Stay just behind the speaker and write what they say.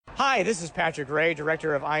Hi, this is Patrick Ray,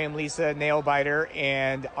 director of I Am Lisa, Nailbiter,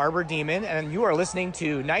 and Arbor Demon, and you are listening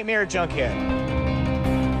to Nightmare Junkhead.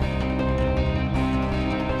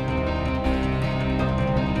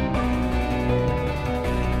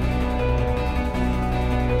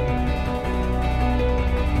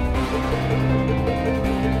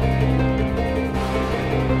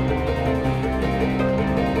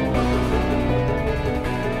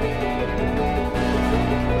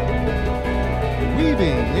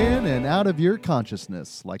 Out of your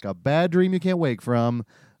consciousness, like a bad dream you can't wake from.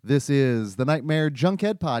 This is the Nightmare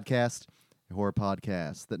Junkhead Podcast, a horror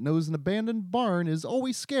podcast that knows an abandoned barn is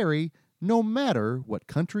always scary, no matter what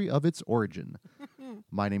country of its origin.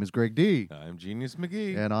 My name is Greg D. I'm Genius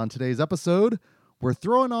McGee. And on today's episode, we're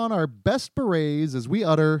throwing on our best berets as we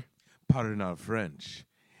utter, pardon our French,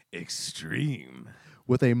 extreme.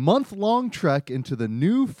 With a month-long trek into the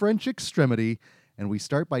new French extremity, and we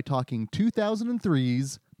start by talking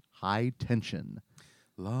 2003's High Tension.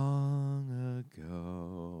 Long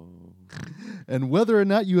ago. And whether or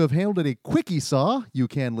not you have handled it a quickie saw, you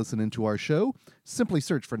can listen into our show. Simply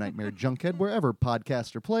search for Nightmare Junkhead wherever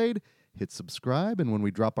podcasts are played. Hit subscribe, and when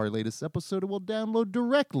we drop our latest episode, it will download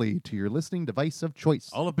directly to your listening device of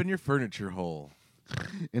choice. All up in your furniture hole.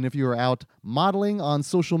 And if you are out modeling on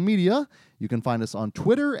social media, you can find us on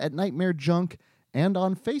Twitter at Nightmare Junk and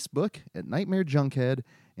on Facebook at Nightmare Junkhead.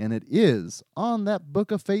 And it is on that book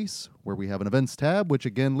of face where we have an events tab, which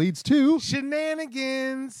again leads to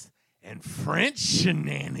shenanigans and French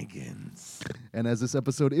shenanigans. And as this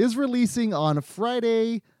episode is releasing on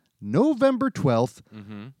Friday, November 12th,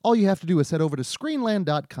 all you have to do is head over to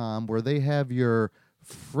Screenland.com where they have your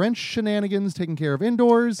French shenanigans taken care of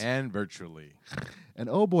indoors. And virtually. And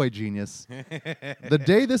oh boy, Genius, the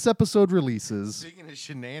day this episode releases... Speaking of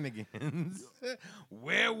shenanigans,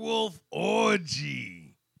 werewolf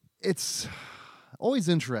orgy. It's always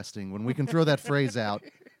interesting when we can throw that phrase out,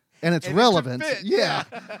 and it's relevant. Yeah,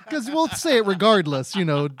 because we'll say it regardless. You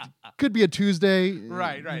know, could be a Tuesday.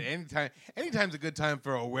 Right. Anytime's a good time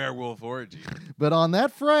for a werewolf orgy. But on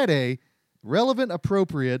that Friday, relevant,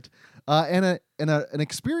 appropriate, and an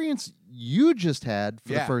experience you just had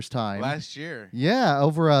for the first time last year. Yeah,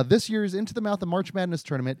 over this year's Into the Mouth of March Madness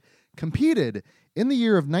tournament, competed in the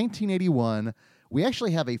year of 1981. We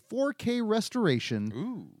actually have a 4K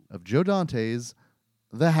restoration of Joe Dante's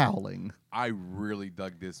The Howling. I really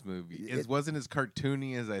dug this movie. It wasn't as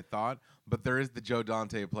cartoony as I thought, but there is the Joe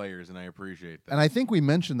Dante players, and I appreciate that. And I think we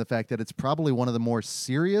mentioned the fact that it's probably one of the more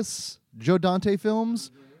serious Joe Dante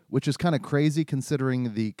films, which is kind of crazy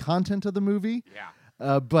considering the content of the movie.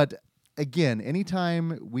 Yeah. But again,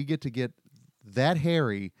 anytime we get to get that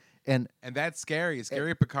hairy... And that's scary. Is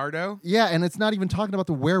Gary Picardo? Yeah, and it's not even talking about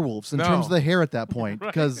the werewolves in terms of the hair at that point,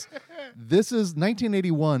 because this is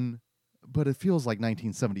 1981, but it feels like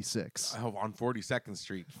 1976. Oh, on 42nd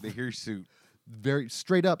Street, the hirsute. Very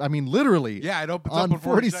straight up. I mean, literally. Yeah, it opens on up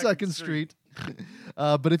on 42nd Street.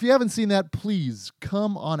 But if you haven't seen that, please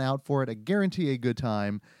come on out for it. I guarantee a good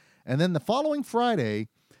time. And then the following Friday,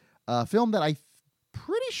 a film that I'm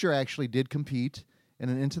pretty sure actually did compete in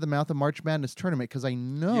an Into the Mouth of March Madness tournament, because I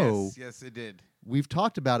know yes, it did. We've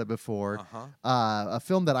talked about it before. A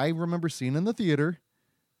film that I remember seeing in the theater.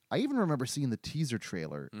 I even remember seeing the teaser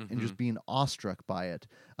trailer and just being awestruck by it.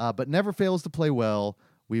 But never fails to play well.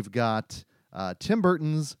 We've got Tim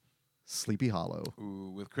Burton's Sleepy Hollow.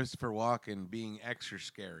 Ooh, with Christopher Walken being extra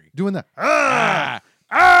scary. Doing that.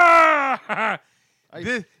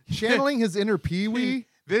 Channeling his inner Pee-wee.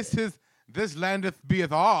 This landeth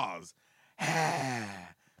beeth ours.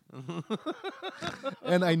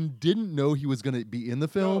 And I didn't know he was going to be in the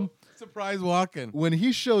film. No, surprise Walken. When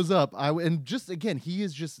he shows up, he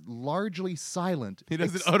is just largely silent. He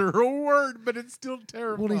doesn't utter a word, but it's still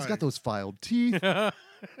terrifying. Well, he's got those filed teeth. And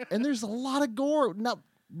there's a lot of gore.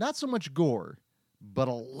 Not so much gore, but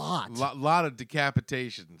a lot. Lot of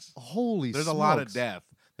decapitations. Holy There's smokes. a lot of death.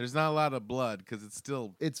 There's not a lot of blood because it's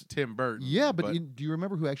Tim Burton. Yeah, but do you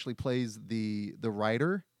remember who actually plays the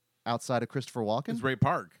writer outside of Christopher Walken? It's Ray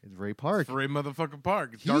Park. It's Ray Park. Ray motherfucking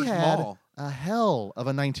Park. It's he Darth had Maul. A hell of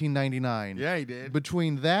a 1999. Yeah, he did.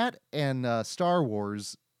 Between that and Star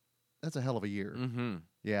Wars, that's a hell of a year. Mm-hmm.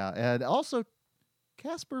 Yeah, and also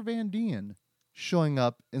Casper Van Dien showing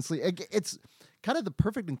up in Sleep. It's kind of the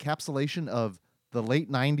perfect encapsulation of the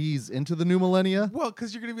late 90s into the new millennia. Well,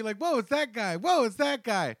 because you're going to be like, whoa, it's that guy. Whoa, it's that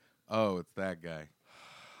guy. Oh, it's that guy.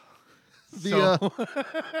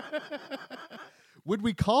 Would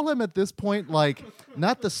we call him at this point, like,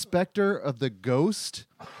 not the specter of the ghost,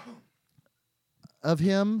 of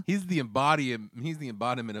him. He's the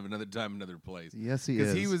embodiment of Another Time, Another Place. Yes, he Because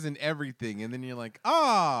is. he was in everything, and then you're like,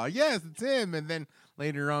 oh, yes, it's him. And then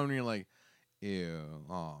later on, you're like, ew,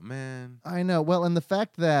 oh, man. I know. Well, and the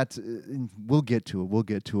fact that we'll get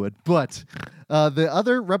to it. But the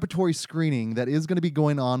other repertory screening that is going to be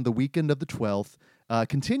going on the weekend of the 12th,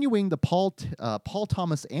 continuing the Paul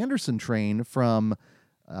Thomas Anderson train from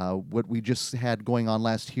what we just had going on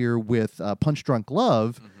last year with Punch Drunk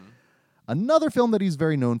Love. Mm-hmm. Another film that he's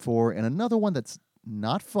very known for, and another one that's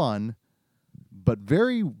not fun, but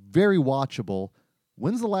very, very watchable.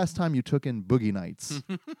 When's the last time you took in Boogie Nights?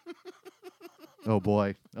 Oh,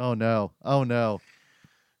 boy. Oh, no. Oh, no.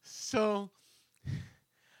 So,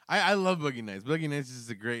 I love Boogie Nights. Boogie Nights is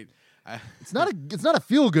a great... It's not a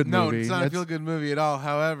feel-good movie. No, it's not a feel-good movie at all.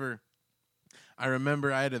 However, I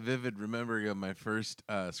had a vivid memory of my first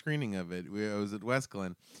screening of it. I was at West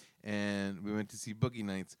Glen, and we went to see Boogie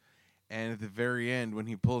Nights. And at the very end, when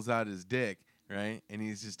he pulls out his dick, right, and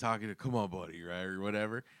he's just talking to, come on, buddy, right, or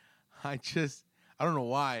whatever, I don't know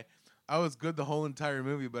why. I was good the whole entire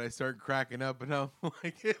movie, but I started cracking up, and I'm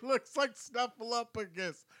like, it looks like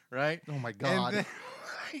Snuffleupagus, right? Oh, my God.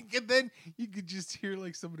 And then you could just hear,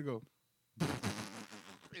 like, somebody go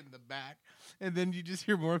in the back, and then you just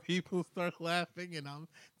hear more people start laughing, and I'm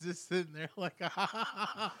just sitting there like,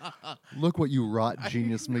 Look what you wrought,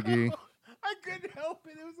 Genius McGee. I couldn't help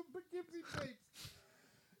it. It was a Poughkeepsie tapes.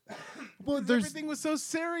 Well, Everything was so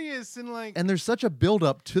serious and like. And there's such a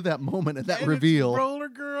build-up to that moment and that and reveal. It's Roller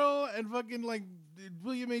Girl and fucking like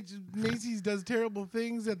William H. Macy's does terrible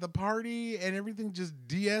things at the party, and everything just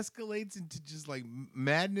de-escalates into just like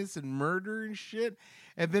madness and murder and shit.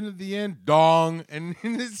 And then at the end, dong, and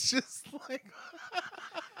it's just like.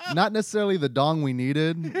 Not necessarily the dong we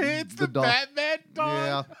needed. It's the Batman dong.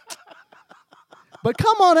 Yeah. But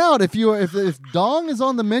come on out if dong is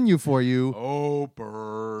on the menu for you. Oh,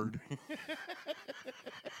 bird.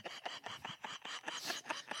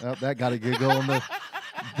 Oh, that got a giggle.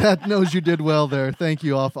 That knows you did well there. Thank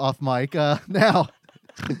you off mic. Now,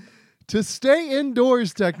 to stay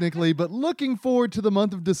indoors technically, but looking forward to the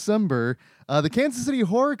month of December, the Kansas City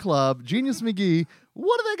Horror Club, Genius McGee,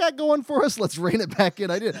 what do they got going for us? Let's rein it back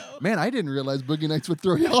in. I didn't realize Boogie Nights would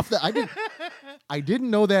throw you off. I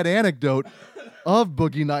didn't know that anecdote of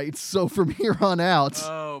Boogie Nights, so from here on out.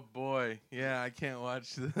 Oh, boy. Yeah, I can't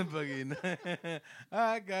watch the Boogie Nights.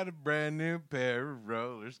 I got a brand new pair of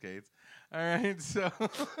roller skates. All right, so.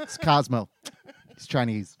 It's Cosmo. He's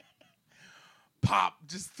Chinese. Pop,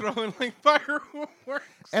 just throwing like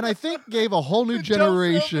fireworks. And I think gave a whole new The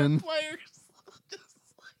generation players.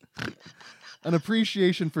 an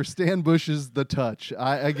appreciation for Stan Bush's The Touch.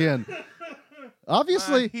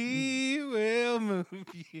 Obviously, He will move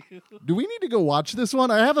you. do we need to go watch this one?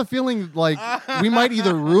 I have a feeling like we might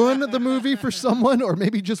either ruin the movie for someone or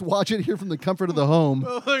maybe just watch it here from the comfort of the home.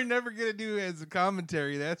 Well, they're never going to do it as a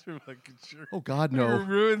commentary. That's for fucking sure. Oh, God, They're no.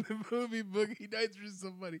 gonna ruin the movie Boogie Nights for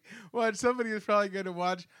somebody. Somebody is probably going to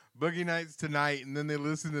watch Boogie Nights tonight, and then they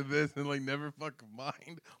listen to this and like never fucking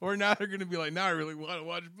mind. Or now they're going to be like, now I really want to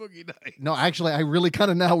watch Boogie Nights. No, actually, I really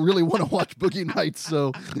kind of now really want to watch Boogie Nights,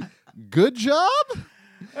 so good job.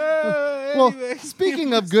 Well, Anyway,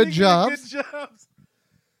 speaking of good jobs.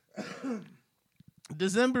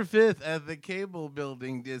 December 5th at the Cable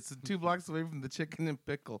Building. It's 2 blocks away from the Chicken and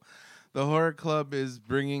Pickle. The Horror Club is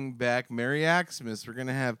bringing back Merry Xmas. We're going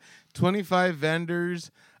to have 25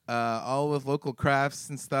 vendors, all with local crafts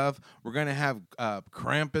and stuff. We're going to have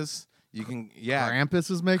Krampus.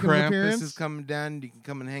 Krampus is making an appearance? Krampus is coming down. You can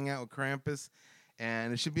come and hang out with Krampus.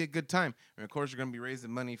 And it should be a good time. And, of course, we're going to be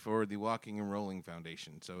raising money for the Walking and Rolling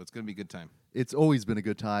Foundation. So it's going to be a good time. It's always been a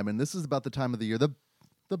good time, and this is about the time of the year, the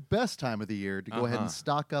best time of the year to go ahead and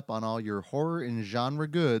stock up on all your horror and genre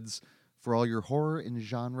goods for all your horror and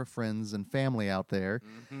genre friends and family out there.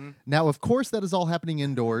 Mm-hmm. Now, of course, that is all happening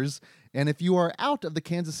indoors, and if you are out of the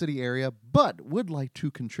Kansas City area but would like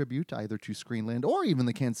to contribute either to Screenland or even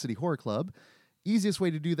the Kansas City Horror Club, easiest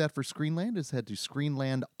way to do that for Screenland is head to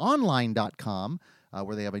screenlandonline.com,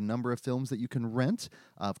 where they have a number of films that you can rent.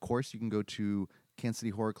 Of course, you can go to Kansas City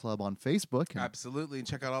Horror Club on Facebook. Absolutely. And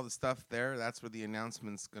check out all the stuff there. That's where the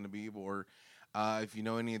announcement's going to be. Or if you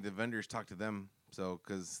know any of the vendors, talk to them. So,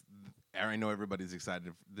 because I know everybody's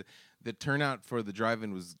excited. The turnout for the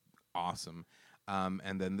drive-in was awesome.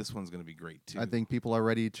 And then this one's going to be great, too. I think people are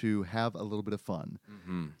ready to have a little bit of fun.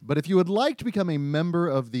 Mm-hmm. But if you would like to become a member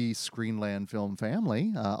of the Screenland film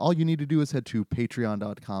family, all you need to do is head to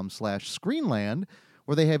patreon.com/Screenland,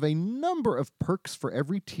 where they have a number of perks for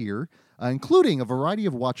every tier, including a variety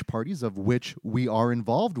of watch parties, of which we are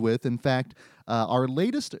involved with. In fact, our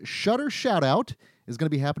latest Shudder shout-out is going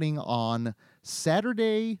to be happening on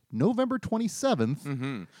Saturday, November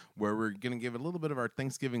 27th. Where we're going to give a little bit of our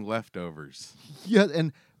Thanksgiving leftovers. Yeah,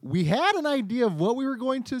 and we had an idea of what we were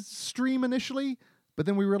going to stream initially, but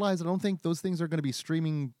then we realized I don't think those things are going to be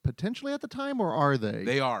streaming potentially at the time, or are they?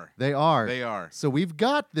 They are. They are. They are. So we've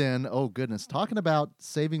got then, oh goodness, talking about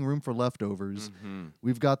saving room for leftovers,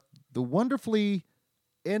 we've got the wonderfully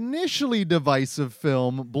initially divisive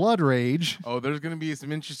film Blood Rage. Oh, there's going to be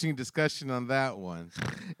some interesting discussion on that one.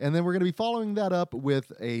 And then we're going to be following that up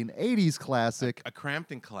with an 80s classic. A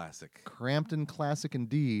Crampton classic. Crampton classic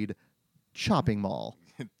indeed, Chopping Mall.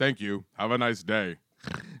 Thank you. Have a nice day.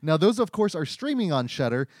 Now, those, of course, are streaming on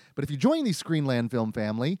Shudder, but if you join the Screenland film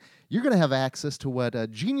family, you're going to have access to what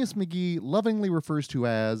Genius McGee lovingly refers to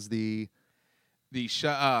as the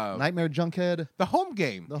Nightmare Junkhead. The home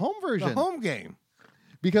game. The home version. The home game.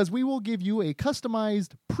 Because we will give you a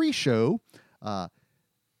customized pre-show,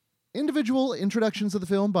 individual introductions of the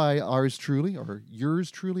film by ours truly, or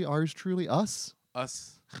yours truly, ours truly, us.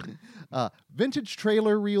 Vintage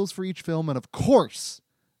trailer reels for each film, and of course,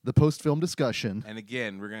 the post-film discussion. And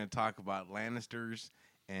again, we're going to talk about Lannisters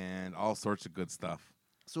and all sorts of good stuff.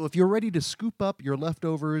 So if you're ready to scoop up your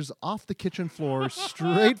leftovers off the kitchen floor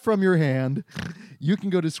straight from your hand, you can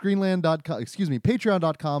go to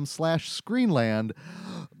patreon.com/Screenland.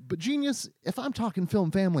 But Genius, if I'm talking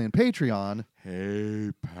film family and Patreon...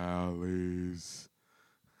 Hey, pallies.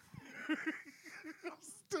 I'm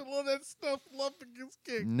still on that stuff, Lumping his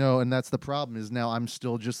kick. No, and that's the problem, is now I'm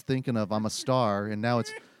still just thinking of I'm a star, and now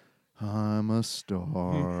it's I'm a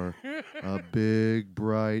star, a big,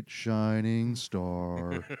 bright, shining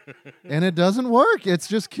star. And it doesn't work. It's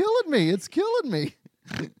just killing me. It's killing me.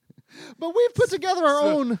 But we've put together our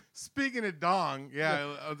own... Speaking of dong,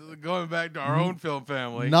 going back to our own film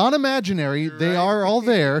family. Non-imaginary. They Right. are all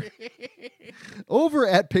there. Over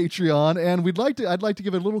at Patreon. And I'd like to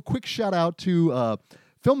give a little quick shout out to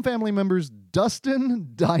film family members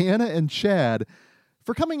Dustin, Diana, and Chad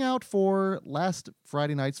for coming out for last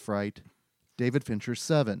Friday night's Fright, David Fincher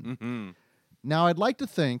 7. Now, I'd like to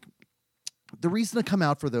think the reason to come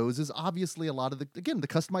out for those is obviously a lot of the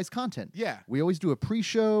customized content. Yeah. We always do a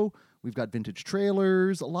pre-show. We've got vintage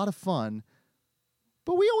trailers, a lot of fun.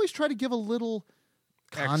 But we always try to give a little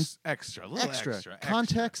extra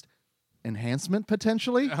context, enhancement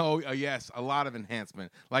potentially. Oh, yes, a lot of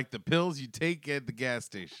enhancement, like the pills you take at the gas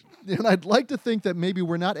station. And I'd like to think that maybe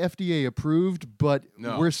we're not FDA approved, but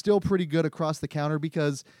No. we're still pretty good across the counter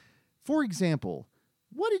because, for example,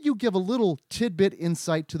 what did you give a little tidbit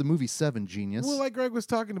insight to the movie 7, Genius? Well, like Greg was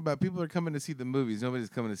talking about, people are coming to see the movies. Nobody's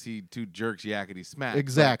coming to see two jerks yakety smack.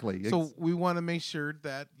 Exactly. So we want to make sure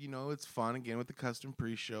that, it's fun, again, with the custom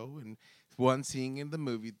pre-show and one seeing in the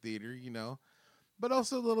movie theater, But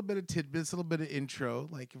also a little bit of tidbits, a little bit of intro.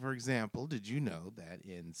 Like, for example, did you know that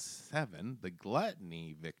in 7, the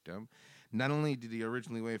gluttony victim, not only did he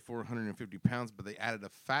originally weigh 450 pounds, but they added a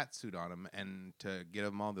fat suit on him and to get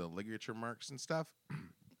him all the ligature marks and stuff.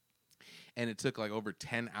 And it took like over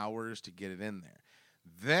 10 hours to get it in there.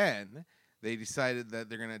 Then they decided that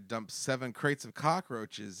they're going to dump 7 crates of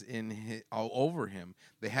cockroaches all over him.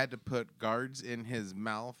 They had to put guards in his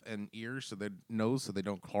mouth and ears so they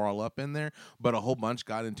don't crawl up in there, but a whole bunch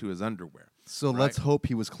got into his underwear. So let's hope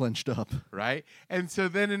he was clenched up. Right? And so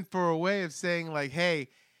then for a way of saying like, hey,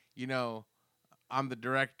 I'm the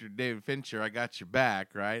director, David Fincher, I got your back,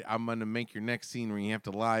 right? I'm going to make your next scene where you have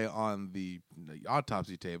to lie on the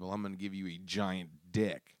autopsy table. I'm going to give you a giant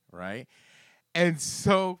dick, right? And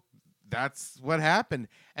so that's what happened.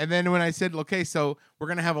 And then when I said, okay, so we're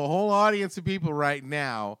going to have a whole audience of people right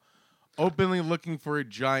now openly looking for a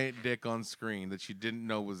giant dick on screen that you didn't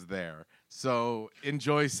know was there. So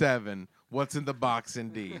enjoy 7. What's in the box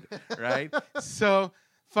indeed, right? So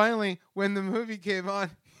finally, when the movie came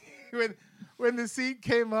on, when the scene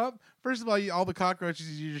came up, first of all the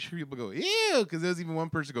cockroaches, you just hear people go, ew, because there's even one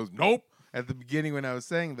person who goes, nope, at the beginning when I was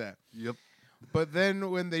saying that. Yep. But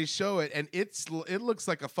then when they show it, and it looks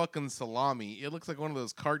like a fucking salami. It looks like one of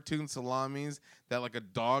those cartoon salamis that like a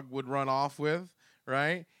dog would run off with,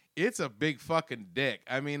 right? It's a big fucking dick.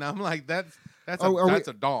 I mean, I'm like, that's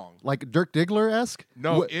a dong. Like Dirk Diggler-esque?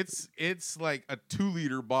 No, it's like a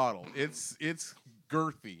 2-liter bottle. It's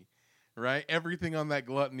girthy, right? Everything on that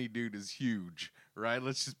gluttony dude is huge, right?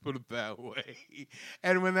 Let's just put it that way.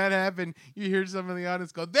 And when that happened, you hear some of the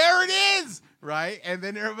audience go, there it is, right? And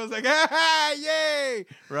then everyone's like, ha ha, yay,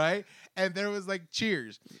 right? and there was like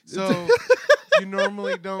cheers. So you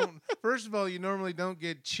normally don't. First of all, you normally don't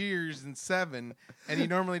get cheers in 7, and you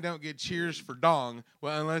normally don't get cheers for dong.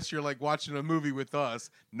 Well, unless you're like watching a movie with us,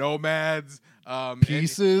 Nomads,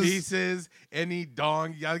 Pieces. any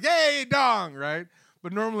dong, yay dong, right?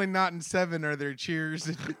 But normally not in 7 are there cheers.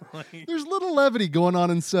 Like, There's little levity going on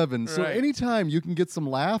in 7. So Right. anytime you can get some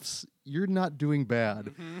laughs, you're not doing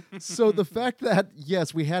bad. So the fact that,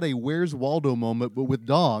 yes, we had a Where's Waldo moment, but with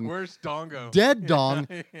dong, where's dongo? dead dong,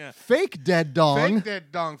 Yeah. fake dead dong. Fake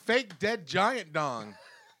dead dong. Fake dead giant dong.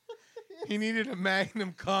 He needed a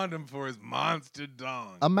Magnum condom for his monster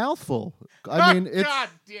dong. A mouthful. I mean, it's God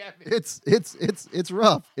damn it. it's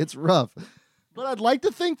rough. It's rough. But I'd like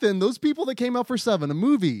to think then those people that came out for 7, a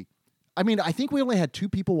movie. I mean, I think we only had 2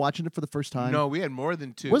 people watching it for the first time. No, we had more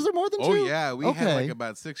than 2. Was there more than 2? Oh yeah, we had Okay. like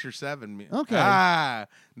about 6 or 7. Okay. Ah,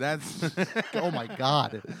 that's Oh my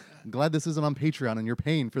God. I'm glad this isn't on Patreon and you're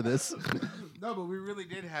paying for this. no, but we really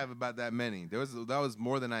did have about that many. That was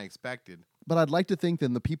more than I expected. But I'd like to think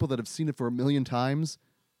then the people that have seen it for 1,000,000 times,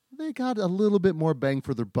 they got a little bit more bang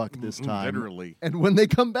for their buck this time. Literally. And when they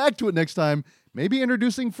come back to it next time, maybe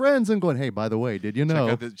introducing friends and going, hey, by the way, did you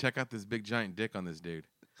know? Check out this big giant dick on this dude.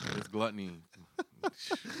 This gluttony.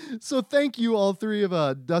 So thank you all 3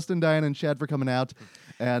 of Dustin, Diane, and Chad for coming out.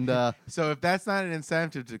 And So if that's not an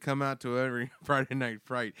incentive to come out to every Friday Night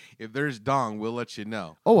Fright, if there's dong, we'll let you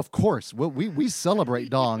know. oh, of course, we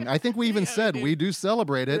celebrate dong. I think we even said we do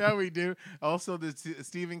celebrate it. Yeah, we do. Also, the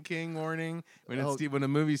Stephen King warning when Oh. when a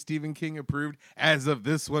movie Stephen King approved, as of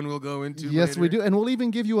this one, we'll go into. Yes, we later. do. And we'll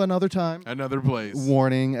even give you another time. Another place.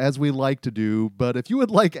 Warning, as we like to do. But if you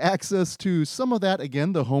would like access to some of that,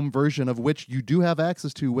 again, the home version of which you do have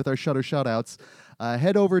access to with our Shutter shoutouts,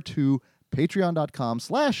 head over to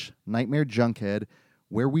patreon.com/nightmarejunkhead,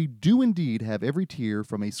 where we do indeed have every tier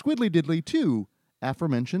from a squiddly diddly to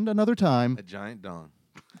aforementioned another time. A giant dong.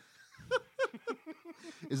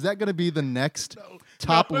 Is that going to be the next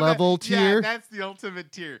top level tier? Yeah, that's the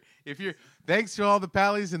ultimate tier. If you're thanks to all the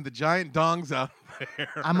pallies and the giant dongs out there.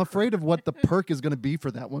 I'm afraid of what the perk is going to be for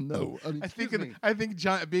that one, though. I think Excuse me.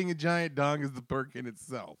 being a giant dong is the perk in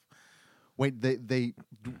itself. Wait,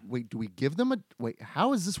 wait, do we give them a wait?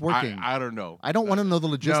 How is this working? I don't know. I don't want to know the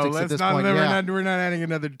logistics no, at let's this not. point. We're, Yeah. not, we're not adding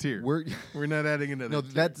another tier. We're We're not adding another. no,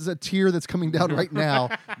 tier. that's a tier that's coming down right now.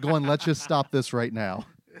 Going, let's just stop this right now.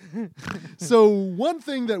 So one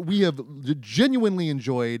thing that we have genuinely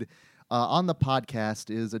enjoyed on the podcast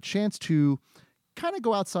is a chance to kind of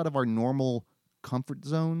go outside of our normal comfort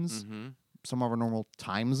zones, some of our normal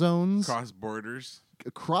time zones, cross borders.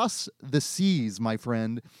 across the seas, my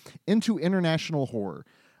friend, into international horror.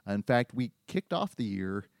 In fact, we kicked off the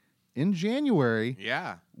year in January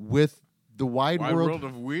Yeah. with the wide Wide world. world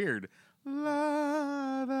of weird.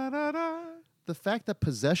 La, da, da, da. The fact that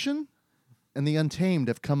Possession and The Untamed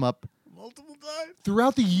have come up Multiple times.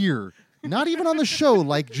 throughout the year. Not even on the show,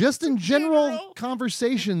 like just in general General.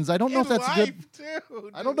 conversations. I don't know if In that's good. life,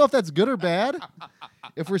 too, I don't know if that's good or bad.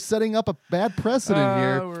 If we're setting up a bad precedent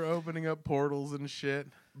here, We're opening up portals and shit.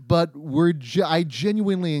 but I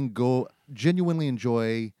genuinely enjoy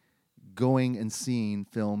going and seeing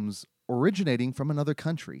films originating from another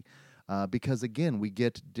country, because again, we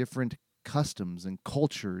get different customs and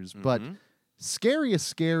cultures. But scary is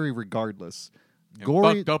scary regardless. And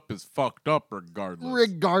Gory, fucked up is fucked up regardless.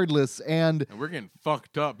 regardless, and And we're getting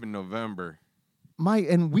fucked up in November.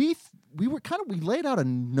 we laid out a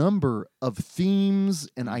number of themes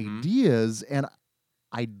and ideas, and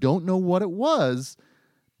I don't know what it was,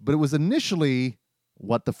 but it was initially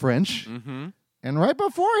what the French, Mm-hmm. and right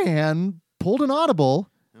beforehand pulled an audible,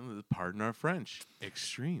 Pardon our French.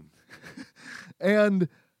 Extreme. and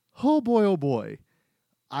oh boy,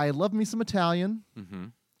 I love me some Italian, Mm-hmm.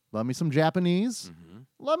 love me some Japanese,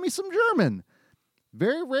 love me some German.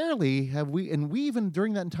 Very rarely have we, and we even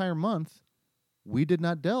during that entire month, we did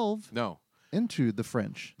not delve No. into the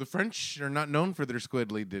French. The French are not known for their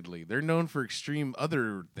squiddly diddly. They're known for extreme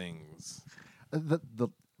other things. The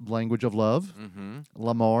language of love, Mm-hmm.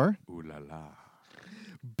 l'amour. Ooh la la.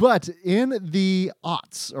 But in the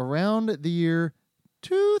aughts, around the year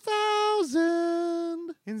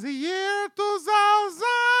 2000, In the year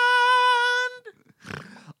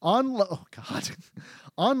 2000.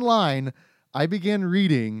 online, I began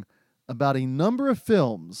reading about a number of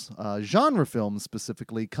films, genre films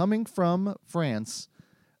specifically, coming from France,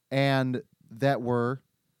 and that were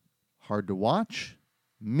hard to watch,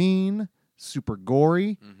 mean, super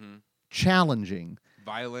gory, challenging.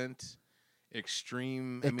 Violent,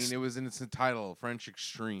 extreme. I mean, it was in its title, French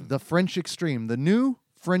Extreme. The French extreme, the new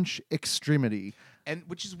French extremity. And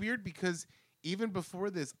which is weird because even before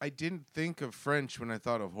this, I didn't think of French when I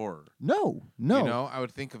thought of horror. No. You know, I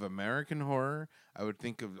would think of American horror. I would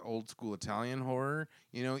think of old school Italian horror.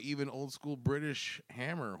 You know, even old school British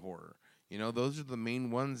Hammer horror. You know, those are the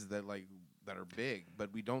main ones that that are big.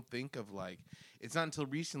 But we don't think of it's not until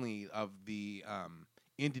recently of the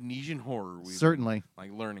Indonesian horror we've Certainly.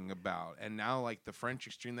 been, learning about, and now the French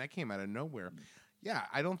extreme that came out of nowhere. Yeah,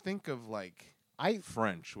 I don't think of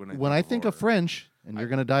French when I think of horror. French, and you're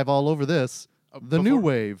going to dive all over this, the new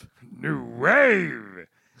wave. New wave.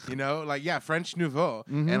 You know, French Nouveau,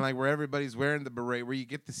 Mhm. and where everybody's wearing the beret, where you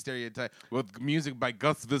get the stereotype with music by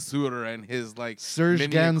Gus Viseur and his Serge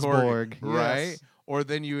mini Gainsbourg, accordion, right? yes. Or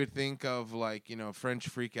then you would think of French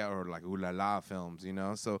freak out or Ooh La La films, you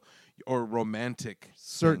know, or romantic. things.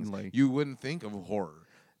 Certainly. You wouldn't think of horror,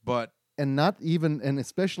 but And not even, and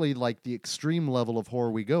especially the extreme level of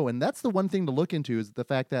horror we go. And that's the one thing to look into is the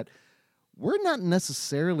fact that we're not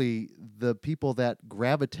necessarily the people that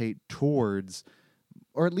gravitate towards,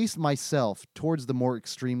 or at least myself, towards the more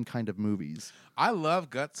extreme kind of movies. I love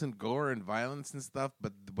guts and gore and violence and stuff,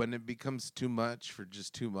 but when it becomes too much for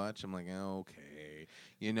just too much, I'm okay.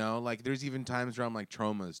 You know, there's even times where I'm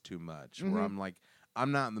trauma is too much, where Mhm.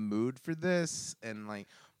 I'm not in the mood for this, and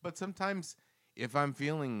but sometimes if I'm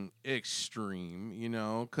feeling extreme, you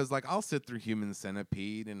know, because I'll sit through Human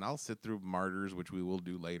Centipede and I'll sit through Martyrs, which we will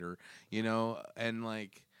do later, you know, and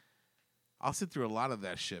I'll sit through a lot of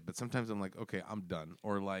that shit, but sometimes I'm okay, I'm done.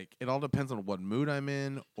 Or it all depends on what mood I'm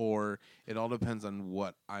in, or it all depends on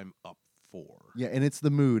what I'm up for. Yeah, and it's the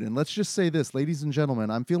mood. And let's just say this, ladies and gentlemen,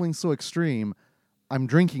 I'm feeling so extreme, I'm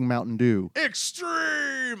drinking Mountain Dew.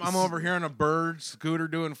 Extreme! I'm over here on a bird scooter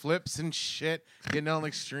doing flips and shit, getting all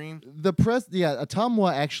extreme.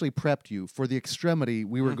 Atomwa actually prepped you for the extremity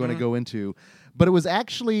we were going to Mhm. go into, but it was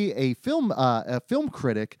actually a film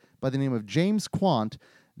critic by the name of James Quant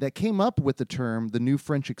that came up with the term the new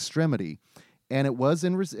French extremity. And it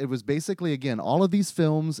was basically, again, all of these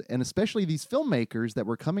films, and especially these filmmakers that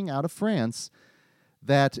were coming out of France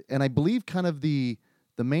that, and I believe kind of the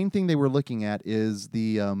main thing they were looking at is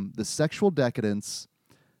the sexual decadence,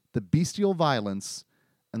 the bestial violence,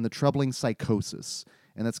 and the troubling psychosis.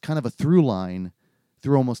 And that's kind of a through line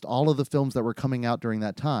through almost all of the films that were coming out during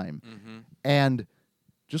that time. Mm-hmm. And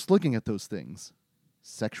just looking at those things,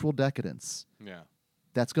 sexual decadence, Yeah.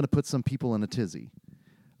 that's going to put some people in a tizzy.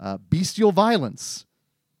 Bestial violence,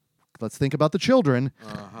 let's think about the children.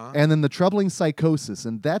 Uh-huh. And then the troubling psychosis.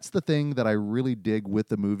 And that's the thing that I really dig with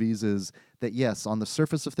the movies is that, yes, on the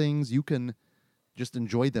surface of things, you can just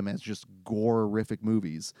enjoy them as just gore-horrific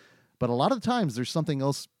movies. But a lot of the times, there's something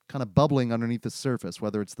else kind of bubbling underneath the surface,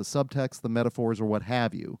 whether it's the subtext, the metaphors, or what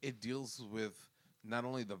have you. It deals with not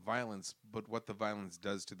only the violence, but what the violence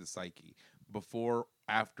does to the psyche before,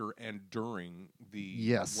 after, and during the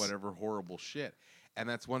Yes. whatever horrible shit. And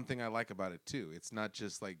that's one thing I like about it, too. It's not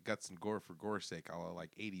just guts and gore for gore's sake, a la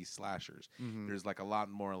 80s slashers. Mhm. There's a lot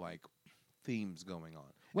more themes going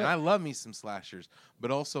on. Well- and I love me some slashers,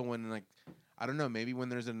 but also when I don't know, maybe when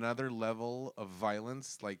there's another level of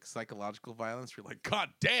violence, psychological violence, you're God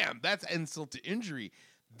damn, that's insult to injury.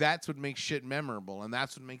 That's what makes shit memorable, and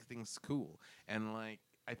that's what makes things cool. And I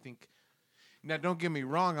think, now don't get me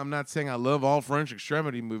wrong, I'm not saying I love all French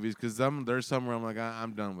extremity movies, because there's some where I'm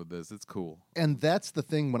I'm done with this. It's cool. And that's the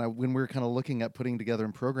thing when we were kind of looking at putting together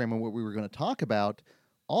and programming what we were going to talk about.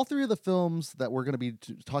 All three of the films that we're going to be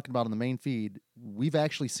talking about on the main feed, we've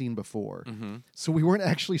actually seen before. Mm-hmm. So we weren't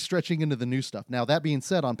actually stretching into the new stuff. Now, that being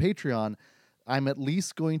said, on Patreon, I'm at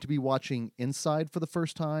least going to be watching Inside for the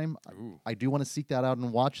first time. Ooh. I do want to seek that out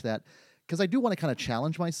and watch that because I do want to kind of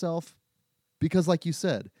challenge myself because, like you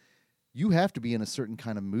said, you have to be in a certain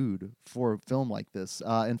kind of mood for a film like this.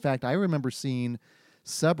 In fact, I remember seeing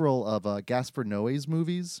several of Gaspar Noé's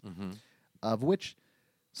movies, Mm-hmm. of which,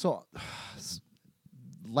 so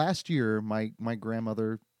last year, my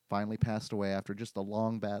grandmother finally passed away after just a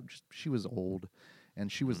long bad. She was old,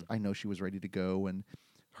 and she was. I know she was ready to go, and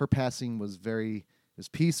her passing was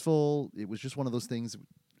peaceful. It was just one of those things.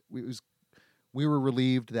 We were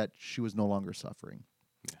relieved that she was no longer suffering.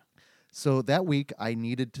 Yeah. So that week, I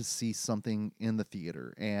needed to see something in the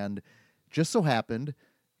theater, and just so happened,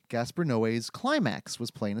 Gaspar Noé's Climax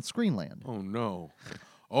was playing at Screenland. Oh no!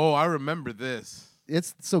 Oh, I remember this.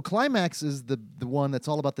 So Climax is the one that's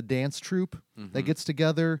all about the dance troupe that Mhm. gets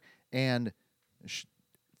together and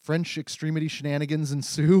French extremity shenanigans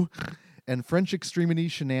ensue. And French extremity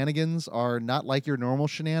shenanigans are not like your normal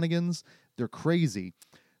shenanigans. They're crazy.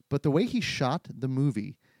 But the way he shot the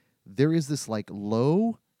movie, there is this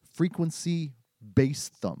low frequency bass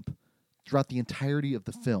thump throughout the entirety of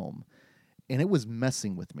the film. And it was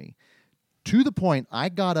messing with me. to the point I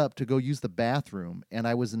got up to go use the bathroom, and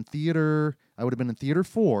I was in theater. I would have been in theater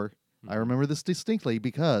 4. I remember this distinctly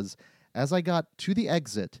because as I got to the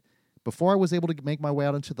exit, before I was able to make my way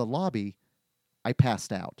out into the lobby, I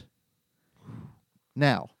passed out.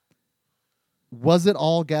 Now, was it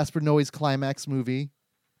all Gaspar Noé's climax movie?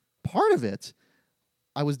 Part of it.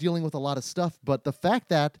 I was dealing with a lot of stuff, but the fact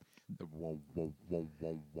that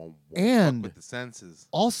and with the senses.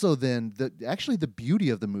 also then the beauty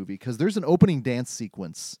of the movie, because there's an opening dance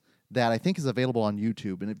sequence that I think is available on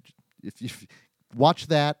YouTube, and if you watch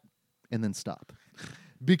that and then stop,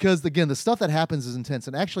 because again the stuff that happens is intense.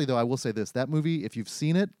 And actually, though, I will say this: that movie, if you've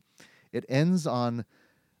seen it, it ends on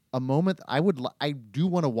a moment. I do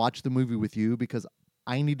want to watch the movie with you because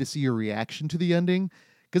I need to see your reaction to the ending,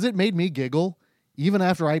 because it made me giggle. Even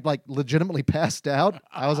after I legitimately passed out,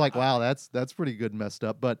 I was like, wow, that's pretty good and messed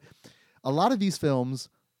up. But a lot of these films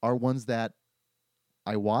are ones that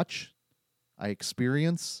I watch, I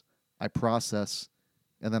experience, I process,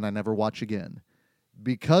 and then I never watch again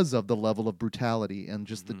because of the level of brutality and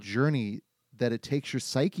just the journey that it takes your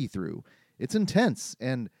psyche through. It's intense.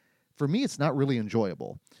 And for me, it's not really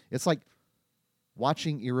enjoyable. It's like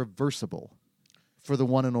watching Irreversible for the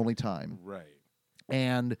one and only time. Right.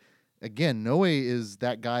 And again, Noé is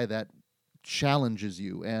that guy that challenges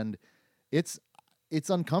you, and it's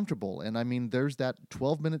uncomfortable. And I mean, there's that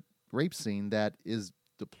 12-minute rape scene that is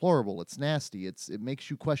deplorable. It's nasty. It makes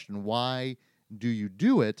you question, why do you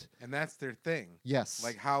do it? And that's their thing. Yes.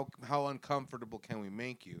 Like how uncomfortable can we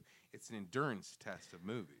make you? It's an endurance test of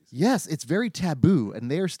movies. Yes, it's very taboo, and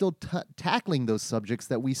they are still tackling those subjects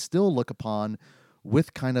that we still look upon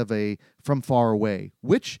with kind of a from far away,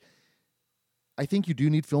 which I think you do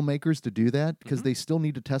need filmmakers to do that, because they still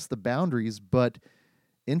need to test the boundaries. But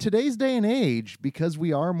in today's day and age, because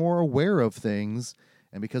we are more aware of things,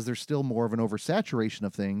 and because there's still more of an oversaturation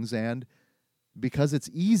of things, and because it's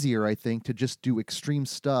easier, I think, to just do extreme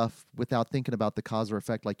stuff without thinking about the cause or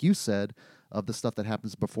effect, like you said, of the stuff that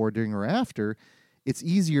happens before, during, or after, it's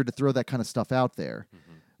easier to throw that kind of stuff out there.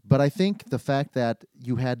 But I think the fact that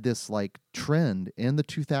you had this trend in the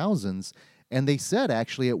 2000s, and they said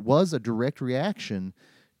actually it was a direct reaction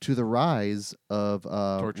to the rise of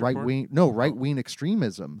right-wing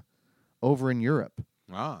extremism over in Europe,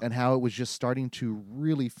 and how it was just starting to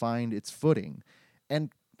really find its footing.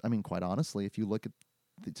 And I mean, quite honestly, if you look at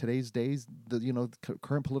today's days, the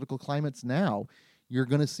current political climates now, you're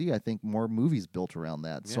going to see, I think, more movies built around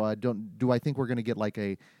that. Yeah. So do I think we're going to get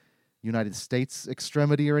a United States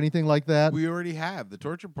extremity or anything like that? We already have the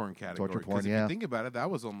torture porn category. Torture porn, if yeah. you think about it, that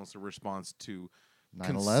was almost a response to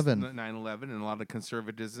 9/11. 9/11 and a lot of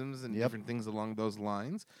conservatisms and different things along those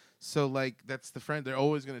lines. So, that's the friend. They're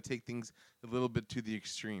always going to take things a little bit to the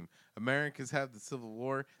extreme. Americans have the Civil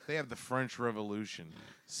War. They have the French Revolution.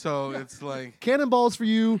 So it's like Cannonballs for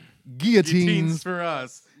you, guillotines for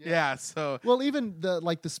us. Yeah. So well, even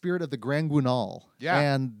the spirit of the Grand Guignol,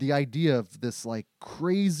 and the idea of this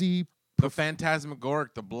crazy, the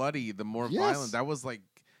phantasmagoric, the bloody, the more violent. That was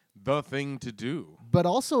the thing to do. But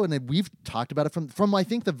also, and we've talked about it from I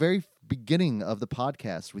think the very beginning of the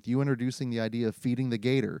podcast, with you introducing the idea of feeding the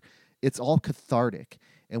gator. It's all cathartic.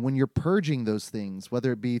 And when you're purging those things,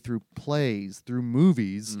 whether it be through plays, through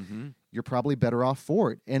movies, you're probably better off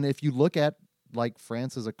for it. And if you look at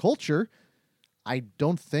France as a culture, I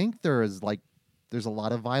don't think there's a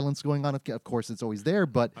lot of violence going on. Of course, it's always there,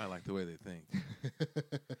 but I like the way they think.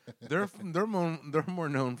 they're more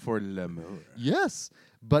known for l'amour. Yes,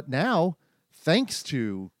 but now, thanks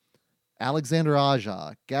to Alexander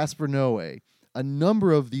Aja, Gaspar Noé, a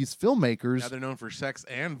number of these filmmakers. Now they're known for sex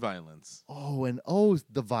and violence.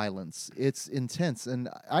 The violence. It's intense. And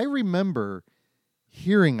I remember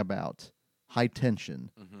hearing about High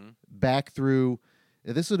Tension back through,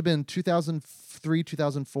 this would have been 2003,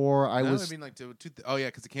 2004. Because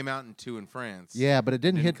it came out in 2 in France. Yeah, but it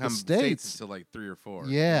didn't hit the States until 3 or 4.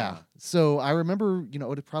 Yeah. So I remember, it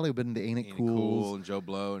would probably have been the Ain't It Cool and Joe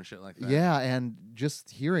Blow and shit like that. Yeah, and just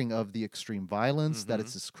hearing of the extreme violence, that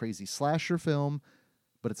it's this crazy slasher film,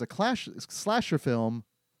 but it's a slasher film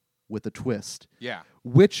with a twist. Yeah.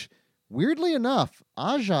 Which, weirdly enough,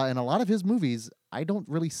 Aja in a lot of his movies, I don't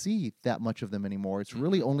really see that much of them anymore. It's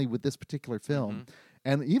really only with this particular film.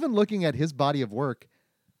 And even looking at his body of work,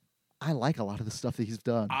 I like a lot of the stuff that he's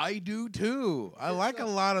done. I do too. I like a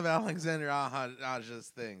lot of Alexander Aja's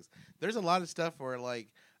things. There's a lot of stuff where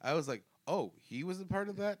I was like, oh, he was a part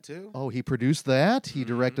of that too? Oh, he produced that. He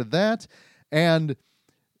directed that. And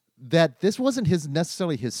that this wasn't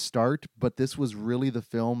necessarily his start, but this was really the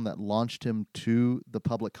film that launched him to the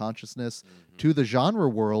public consciousness, to the genre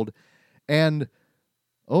world. And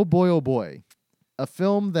oh boy, a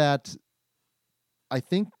film that I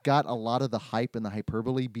think got a lot of the hype and the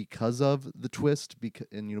hyperbole because of the twist,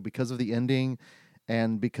 because of the ending,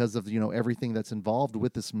 and because of everything that's involved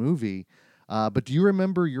with this movie. But do you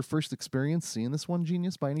remember your first experience seeing this one,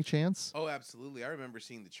 Genius, by any chance? Oh, absolutely. I remember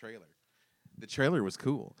seeing the trailer. The trailer was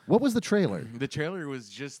cool. What was the trailer? The trailer was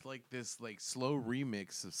just like this slow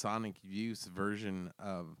remix of Sonic Youth's version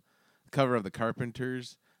of the cover of the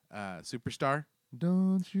Carpenters, Superstar.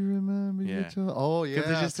 Don't you remember your Yeah. Oh, yeah.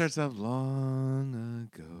 Because it just starts off long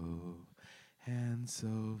ago and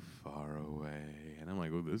so far away. And I'm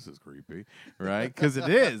like, oh, this is creepy, right? Because it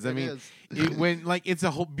is. I It mean, is. it's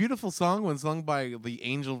a whole beautiful song when sung by the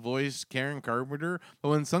angel voice Karen Carpenter, but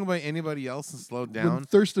when sung by anybody else and slowed When down,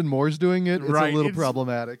 Thurston Moore's doing it, it's Right, a little it's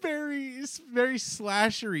problematic. it's very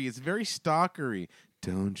slashery. It's very stalkery.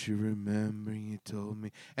 Don't you remember you told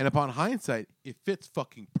me? And upon hindsight, it fits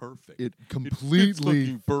fucking perfect. It fits completely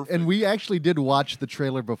fucking perfect. And we actually did watch the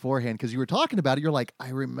trailer beforehand because you were talking about it. You're like, I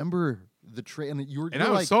remember the trailer, and you were. And you're I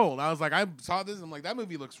was like, sold. I was like, I saw this. I'm like, that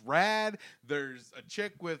movie looks rad. There's a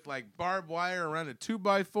chick with like barbed wire around a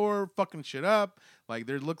 2x4 fucking shit up. Like,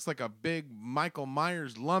 there looks like a big Michael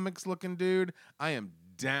Myers Lummox looking dude. I am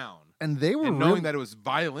down. and they were And knowing really- that it was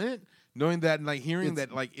violent, knowing that and like hearing It's-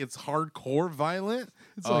 that like it's hardcore violent.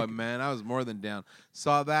 It's Oh like- man, I was more than down.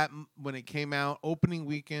 Saw that when it came out. Opening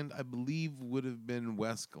weekend, I believe, would have been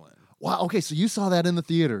West Glen. wow. Okay, so you saw that in the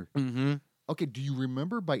theater. Mm-hmm. Okay, do you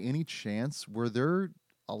remember by any chance were there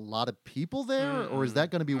a lot of people there, or is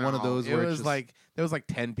that going to be one of those It where was it's just, like there was like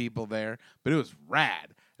 10 people there, but it was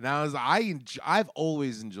rad. And I've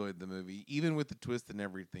always enjoyed the movie, even with the twist and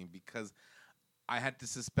everything, because I had to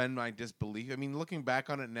suspend my disbelief. I mean, looking back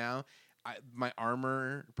on it now, my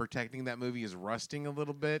armor protecting that movie is rusting a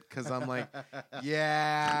little bit because I'm like,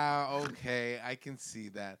 yeah, okay, I can see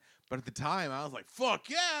that. But at the time, I was like, fuck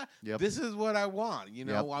yeah, Yep. this is what I want. You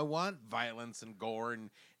know, Yep. I want violence and gore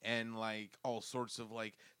and like all sorts of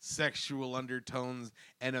like sexual undertones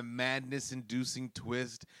and a madness-inducing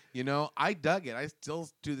twist. You know, I dug it. I still,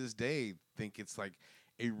 to this day, think it's like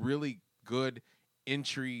a really good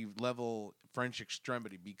entry level French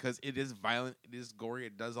Extremity because it is violent, it is gory,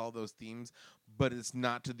 it does all those themes, but it's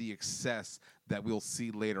not to the excess that we'll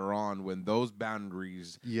see later on when those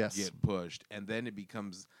boundaries Yes. get pushed, and then it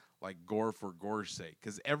becomes like gore for gore's sake.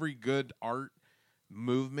 Because every good art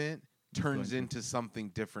movement turns into something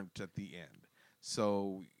different at the end.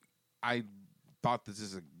 So I thought this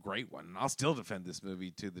is a great one. And I'll still defend this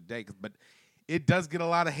movie to the day, but it does get a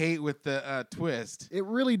lot of hate with the twist. It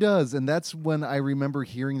really does. And that's when I remember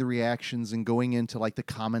hearing the reactions and going into like the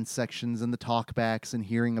comment sections and the talkbacks and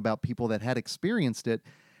hearing about people that had experienced it.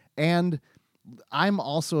 And I'm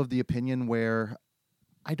also of the opinion where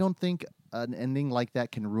I don't think an ending like that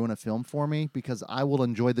can ruin a film for me because I will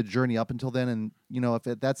enjoy the journey up until then. And, if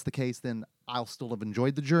that's the case, then I'll still have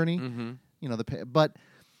enjoyed the journey. Mm-hmm. But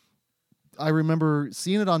I remember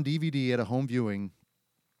seeing it on DVD at a home viewing.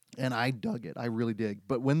 And I dug it. I really did.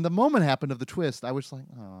 But when the moment happened of the twist, I was like,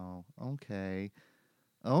 oh, okay.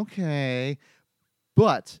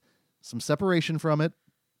 But some separation from it,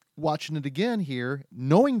 watching it again here,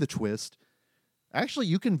 knowing the twist, actually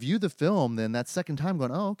you can view the film then that second time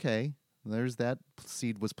going, oh, okay, there's that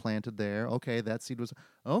seed was planted there. Okay, that seed was,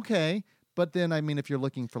 okay. But then, I mean, if you're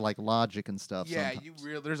looking for like logic and stuff. Yeah,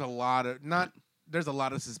 sometimes- there's a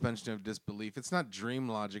lot of suspension of disbelief. It's not dream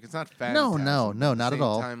logic. It's not No, phantasm. no, but at the not at same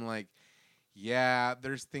all. Time, like, yeah,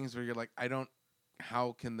 there's things where you're like,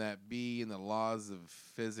 how can that be in the laws of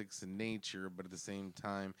physics and nature? But at the same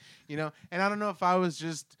time, and I don't know if I was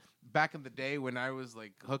just back in the day when I was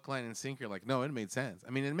like hook, line, and sinker. Like, no, it made sense.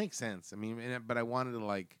 I mean, it makes sense. I mean, but I wanted to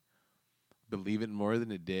like believe it more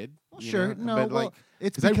than it did. Well, you sure. know? No, but well, like.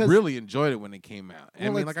 it's Because I because really enjoyed it when it came out. I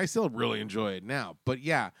Well, mean, it's- like, I still really enjoy it now. But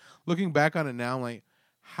yeah, looking back on it now, I'm like,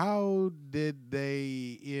 how did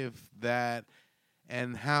they, if that,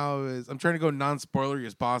 and I'm trying to go non-spoilery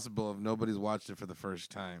as possible if nobody's watched it for the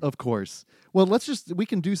first time. Of course. Well, we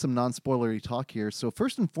can do some non-spoilery talk here. So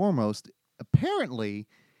first and foremost, apparently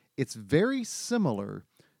it's very similar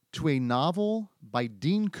to a novel by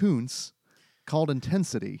Dean Koontz called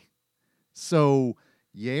Intensity. So,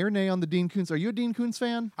 yay or nay on the Dean Koontz? Are you a Dean Koontz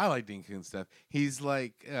fan? I like Dean Koontz stuff. He's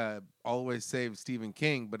like always saved Stephen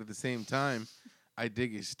King, but at the same time, I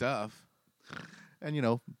dig his stuff. And,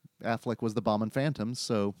 Affleck was the bomb in Phantoms,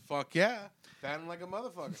 so... Fuck yeah. Fan like a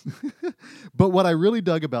motherfucker. But what I really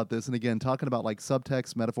dug about this, and again, talking about like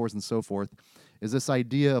subtext, metaphors, and so forth, is this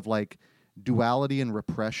idea of like duality and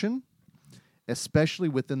repression, especially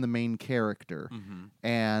within the main character,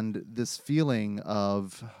 and this feeling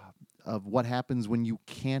of what happens when you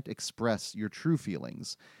can't express your true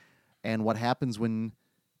feelings, and what happens when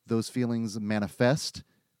those feelings manifest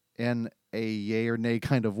in a yay or nay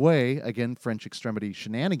kind of way. Again, French extremity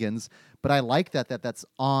shenanigans. But I like that's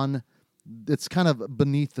on. It's kind of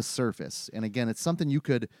beneath the surface. And again, it's something you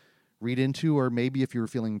could read into, or maybe if you were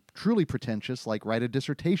feeling truly pretentious, like write a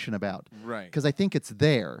dissertation about. Right. Because I think it's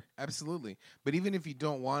there. Absolutely. But even if you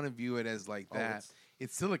don't want to view it as like that, it's-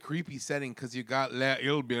 it's still a creepy setting because you got Les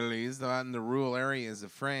Hillbillies out in the rural areas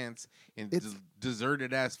of France in It's-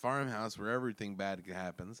 deserted ass farmhouse where everything bad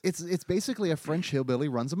happens. It's basically a French hillbilly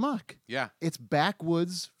runs amok. Yeah. It's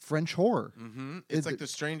backwoods French horror. Mm-hmm. It's like The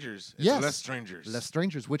Strangers. It's Yes. Less Strangers. Less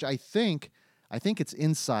Strangers, which I think its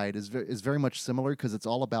inside is very much similar because it's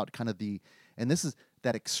all about kind of and this is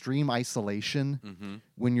that extreme isolation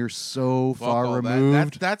when you're so far Well,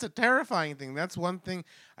 removed. that's a terrifying thing. That's one thing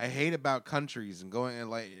I hate about countries and going and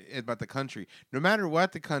like about the country. No matter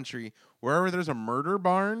what the country, wherever there's a murder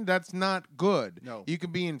barn, that's not good. No. You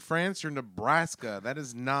could be in France or Nebraska. That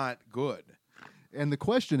is not good. And the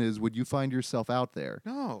question is, would you find yourself out there?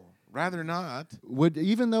 No, rather not. Would,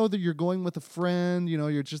 even though that you're going with a friend,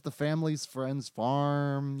 you're just the family's friend's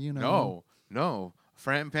farm, No.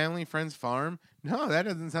 Family, friends, farm. No, that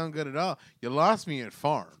doesn't sound good at all. You lost me at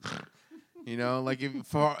farm. Like if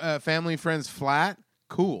family, friends, flat,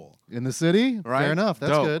 cool. In the city? Right? Fair enough.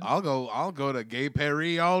 That's Dope. good. I'll go to Gay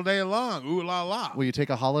Paris all day long. Ooh la la. Will you take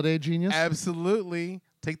a holiday, genius? Absolutely.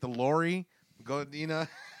 Take the lorry, go, and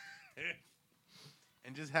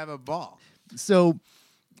just have a ball. So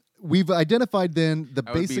we've identified then the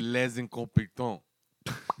I would be basic. les incompetents.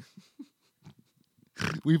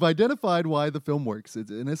 We've identified why the film works. It's,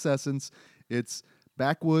 in its essence, it's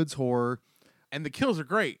backwoods horror. And the kills are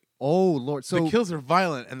great. Oh Lord! So the kills are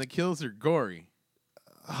violent and the kills are gory.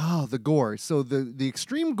 the gore. So the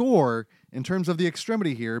extreme gore in terms of the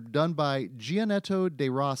extremity here, done by Gianetto De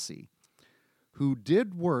Rossi, who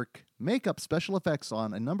did makeup special effects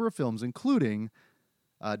on a number of films, including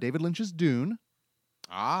David Lynch's Dune,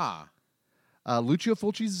 Lucio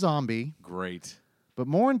Fulci's Zombie, Great. but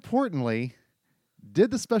more importantly,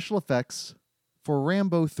 did the special effects for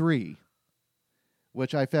Rambo 3,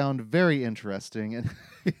 which I found very interesting, and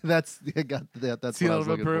that's what I Seal was of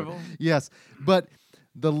looking approval? for. Yes, but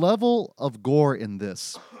the level of gore in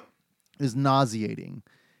this is nauseating.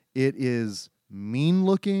 It is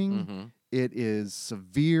mean-looking. Mm-hmm. It is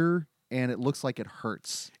severe, and it looks like it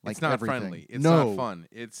hurts. Like It's not everything. friendly. It's no. not fun.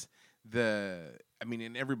 It's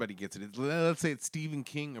and everybody gets it. Let's say it's Stephen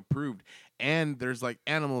King approved, and there's like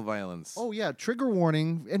animal violence. Oh yeah, trigger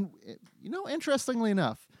warning. And interestingly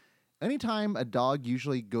enough, anytime a dog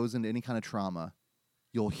usually goes into any kind of trauma,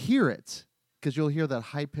 you'll hear it because you'll hear that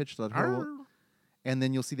high pitched, Arr. and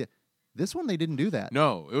then you'll see that. This one they didn't do that.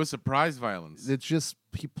 No, it was surprise violence. It's just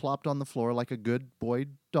he plopped on the floor like a good boy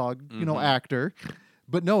dog, Mhm. actor.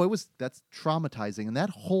 But no, that's traumatizing, and that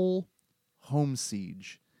whole home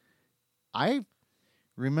siege. I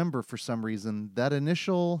remember for some reason that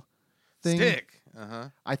initial thing. Stick.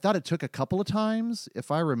 I thought it took a couple of times,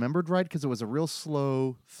 if I remembered right, because it was a real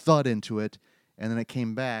slow thud into it, and then it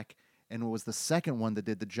came back, and it was the second one that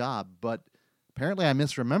did the job. But apparently I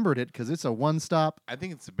misremembered it because it's a one-stop. I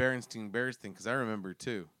think it's the Berenstein Bears thing because I remember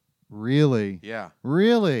too. Really? Yeah.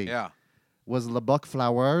 Really? Yeah. Was Le Buck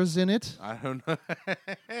Flowers in it? I don't know.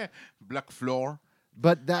 Black floor.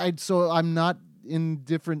 But so I'm not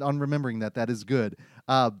indifferent on remembering that. That is good.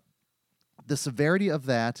 The severity of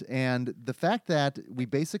that and the fact that we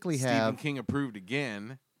basically Stephen have... King approved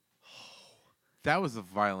again. That was a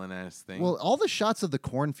violent ass thing. Well, all the shots of the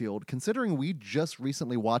cornfield, considering we just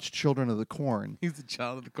recently watched Children of the Corn. He's the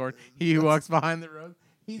child of the corn. He who walks behind the road.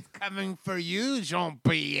 He's coming for you,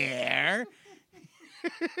 Jean-Pierre.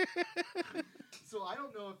 So I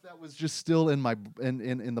don't know if that was just still in my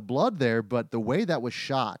in the blood there, but the way that was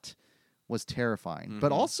shot was terrifying,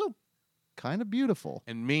 but Mhm. also kind of beautiful.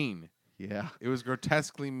 And mean. Yeah. It was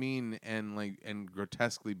grotesquely mean and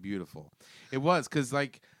grotesquely beautiful. It was because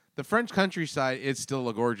the French countryside is still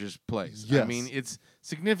a gorgeous place. I Yes. mean, it's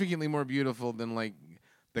significantly more beautiful than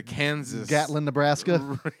the Kansas Gatlin,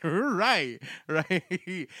 Nebraska. right.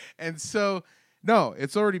 And so no,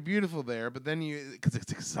 it's already beautiful there, but then because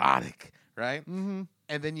it's exotic, right? Mm-hmm.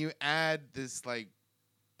 And then you add this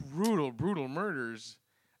brutal murders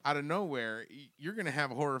out of nowhere. You're gonna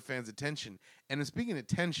have horror fans' attention. And speaking of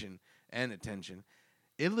tension and attention,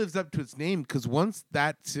 it lives up to its name because once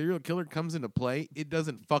that serial killer comes into play, it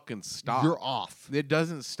doesn't fucking stop. You're off. It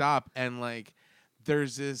doesn't stop, and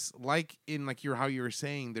there's this how you were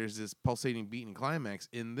saying, there's this pulsating beat and climax.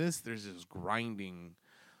 In this, there's this grinding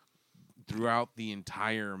throughout the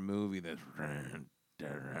entire movie. That's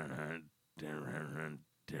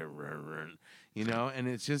and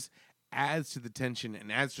it's just adds to the tension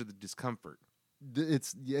and adds to the discomfort.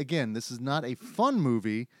 It's again, this is not a fun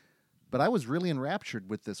movie, but I was really enraptured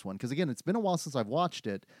with this one because again, it's been a while since I've watched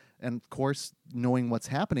it, and of course, knowing what's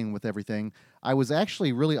happening with everything, I was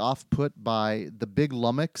actually really off put by the big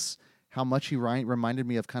lummox. How much he reminded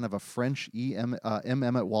me of kind of a French M.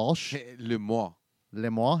 Emmett Walsh. Le moi. Le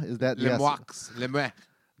Moi, is that Le moi. Le moi.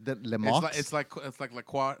 That Le Moi? It's like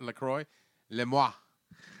LaCroix. Le moi.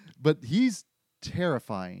 But he's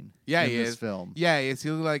terrifying. Yeah, in he this is. film. Yeah, he is. He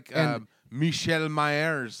looked like And- Michel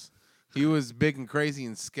Myers. He was big and crazy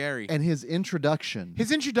and scary. And his introduction,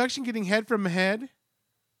 His introduction, getting head from head.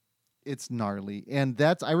 it's gnarly. And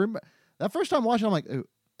that's I remember that first time watching, I'm like, ew.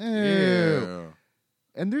 Ew.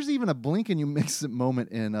 And there's even a blink and you mix it moment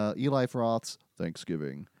in Eli Roth's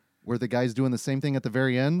Thanksgiving, where the guy's doing the same thing at the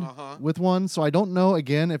very end Uh-huh. with one. So I don't know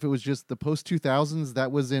again if it was just the post 2000s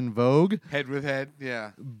that was in vogue, Head with head.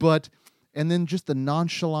 Yeah. but and then just the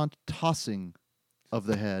nonchalant tossing of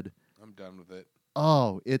the head. I'm done with it.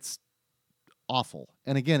 Oh, it's awful.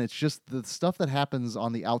 And again, it's just the stuff that happens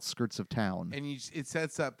on the outskirts of town. And it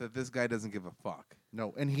sets up that this guy doesn't give a fuck.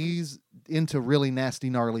 No, and he's into really nasty,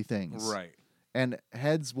 gnarly things. Right. And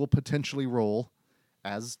heads will potentially roll,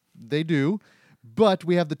 as they do. But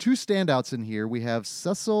we have the two standouts in here. We have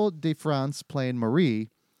Cecil de France playing Marie,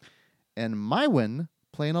 and Maïwenn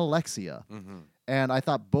playing Alexia. Mm-hmm. And I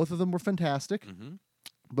thought both of them were fantastic. Mm-hmm.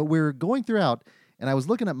 But we were going throughout, and I was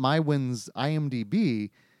looking at Maïwenn's IMDb,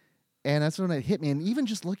 and that's when it hit me. And even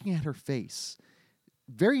just looking at her face,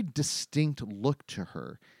 very distinct look to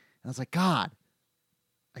her. And I was like, God,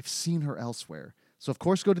 I've seen her elsewhere. So, of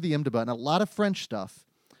course, go to the IMDb, and a lot of French stuff.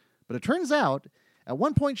 But it turns out, at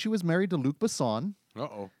one point, she was married to Luc Besson,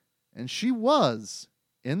 Uh-oh. and she was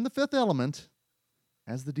in The Fifth Element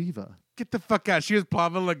as the diva, Get the fuck out. She was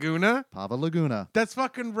Pava Laguna? Pava Laguna. That's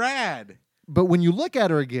fucking rad. But when you look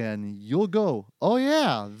at her again, you'll go, oh,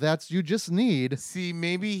 yeah, you just need. See,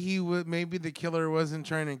 maybe maybe the killer wasn't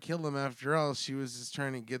trying to kill him after all. She was just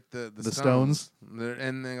trying to get the stones. And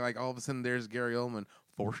then, like, all of a sudden, there's Gary Oldman.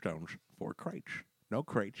 4 stones, 4 crates. No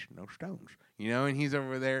crates, no stones. You know, and he's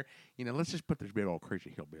over there. You know, let's just put this big old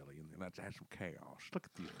crazy hillbilly in there. Let's have some chaos. Look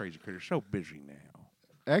at these crazy critters. So busy now.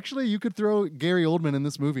 Actually, you could throw Gary Oldman in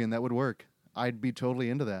this movie, and that would work. I'd be totally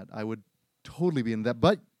into that. I would totally be into that.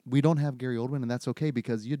 But we don't have Gary Oldman, and that's okay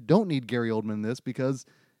because you don't need Gary Oldman in this because,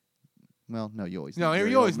 well, no, you always need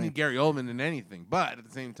Gary you always Oldman. need Gary Oldman in anything. But at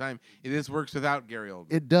the same time, this works without Gary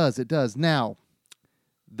Oldman. It does. It does. Now,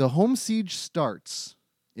 the home siege starts,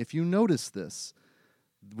 if you notice this,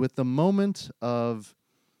 with the moment of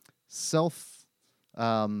self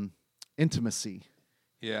intimacy,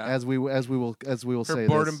 yeah. as we will Her say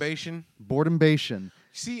boredom-bation. Boredom-bation.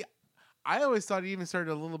 See, I always thought it even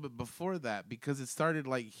started a little bit before that because it started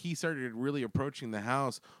like he started really approaching the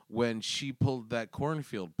house when she pulled that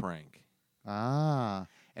cornfield prank. Ah,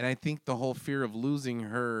 And I think the whole fear of losing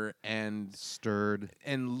her and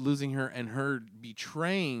losing her and her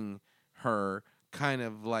betraying her kind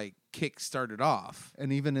of like kick-started off.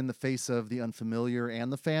 and even in the face of the unfamiliar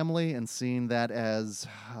and the family, and seeing that as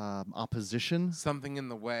opposition. Something in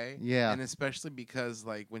the way. Yeah. And especially because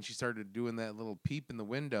like when she started doing that little peep in the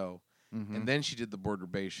window Mhm. and then she did the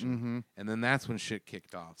borderbation. Mhm. And then that's when shit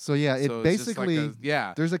kicked off. So yeah, it So it's just like basically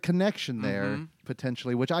yeah. there's a connection there Mhm.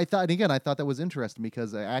 potentially, which I thought. And again, I thought that was interesting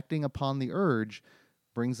because acting upon the urge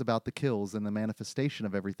brings about the kills and the manifestation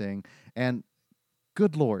of everything. And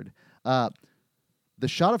good Lord, the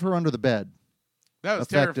shot of her under the bed, That was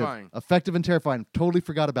terrifying. effective and terrifying. Totally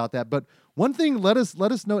forgot about that. But one thing, let us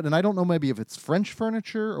note, and I don't know maybe if it's French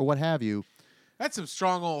furniture or what have you. That's some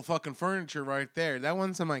strong old fucking furniture right there. That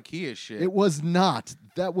wasn't some IKEA shit. It was not.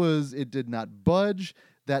 It did not budge.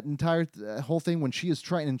 That entire whole thing when she is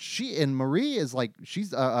trying, and Marie is like,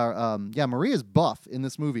 Marie is buff in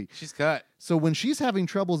this movie. She's cut. So when she's having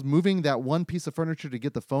troubles moving that one piece of furniture to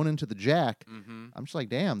get the phone into the jack, Mm-hmm. I'm just like,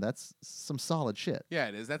 damn, that's some solid shit. Yeah,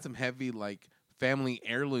 it is. That's some heavy like family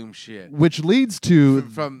heirloom shit. Which leads to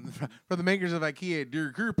From the makers of IKEA,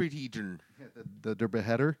 Der Gurpetiten. the Der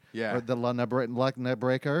Beheader, Yeah. or the La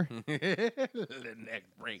Neckbreaker. The neck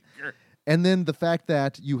breaker. And then the fact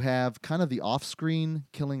that you have kind of the off-screen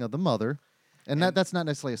killing of the mother. And that's not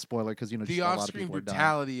necessarily a spoiler because, just The a lot of off-screen people are dying.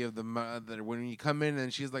 brutality of the mother when you come in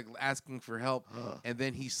and she's like asking for help, and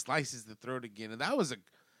then he slices the throat again, and that was a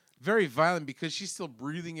very violent because she's still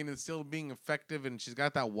breathing and it's still being effective, and she's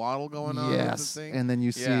got that waddle going on. with Yes, the thing. and then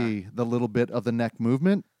you Yeah. see the little bit of the neck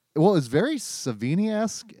movement. Well, it's very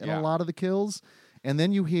Savini-esque in Yeah. a lot of the kills. And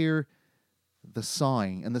then you hear the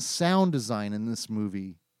sawing, and the sound design in this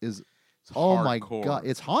movie is Oh my hardcore. god,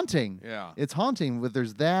 it's haunting. Yeah. It's haunting.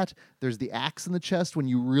 There's that. There's the axe in the chest when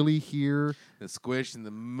you really hear, The squish and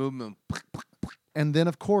the movement. and then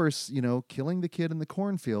of course, killing the kid in the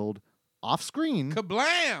cornfield off screen.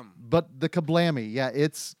 Kablam! But the kablammy, yeah,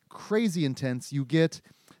 it's crazy intense. You get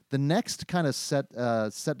the next kind of set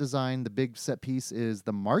design, the big set piece is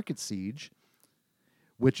the market siege,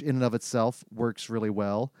 which in and of itself works really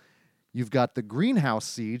well. You've got the greenhouse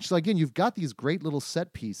siege. So again, you've got these great little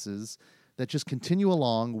set pieces that just continue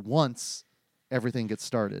along once everything gets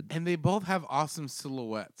started. And they both have awesome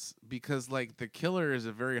silhouettes because, like, the killer is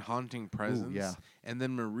a very haunting presence. yeah. And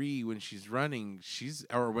then Marie, when she's running,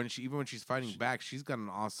 even when she's fighting back, she's got an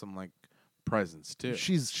awesome like presence too.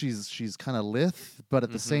 She's kind of lithe, but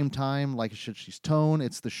at the same time, like she's tone.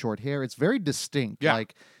 It's the short hair. It's very distinct. Yeah.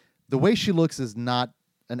 Like the way she looks is not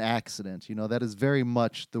an accident. That is very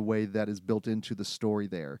much the way that is built into the story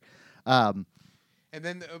there. And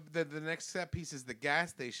then the next set piece is the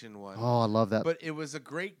gas station one. Oh, I love that. But it was a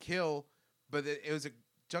great kill, but it was a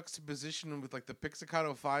juxtaposition with like the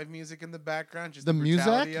Pizzicato 5 music in the background. Just The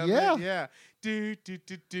brutality music? of Yeah. it. Yeah. Do, do,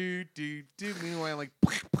 do, do, do, do. Meanwhile, like.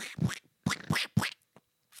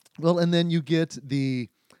 Well, and then you get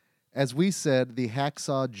as we said, the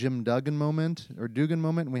hacksaw Jim Duggan moment, or Dugan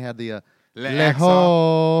moment, and we had the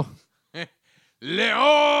hacksaw. Leho.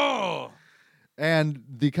 Leo! And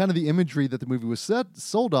the kind of the imagery that the movie was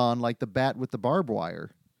sold on, like the bat with the barbed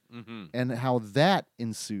wire, Mm-hmm. and how that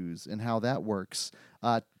ensues and how that works,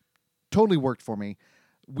 totally worked for me.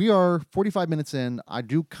 We are 45 minutes in. I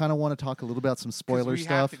do kind of want to talk a little about some spoiler we stuff.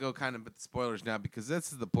 We have to go kind of with the spoilers now because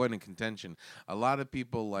this is the point of contention. A lot of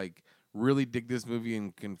people like really dig this movie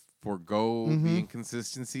and can forego the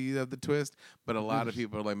inconsistency of the twist, but a lot of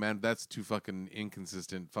people are like, man, that's too fucking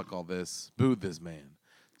inconsistent. Fuck all this. Boo this man.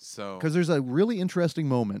 So Because there's a really interesting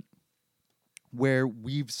moment where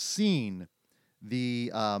we've seen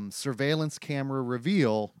the surveillance camera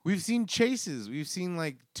reveal. we've seen chases. We've seen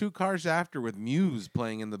like 2 cars after with Muse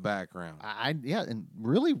playing in the background. And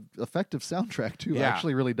really effective soundtrack too. I Yeah.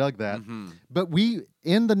 actually really dug that. Mm-hmm. But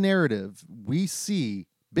in the narrative, we see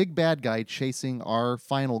big bad guy chasing our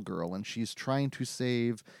final girl, and she's trying to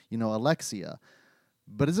save, Alexia.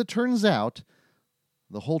 But as it turns out,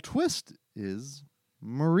 the whole twist is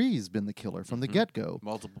Marie's been the killer from the get-go.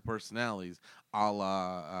 Multiple personalities, a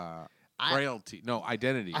la frailty. No,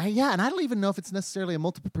 identity. And I don't even know if it's necessarily a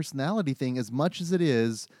multiple personality thing as much as it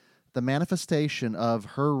is the manifestation of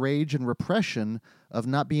her rage and repression of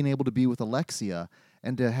not being able to be with Alexia,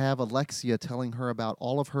 and to have Alexia telling her about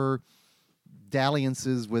all of her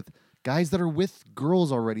dalliances with guys that are with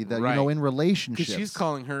girls already, that Right. in relationships. Because she's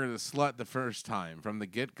calling her the slut the first time from the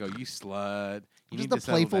get-go. You slut. You just need the to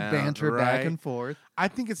settle playful down. banter back Right? and forth. I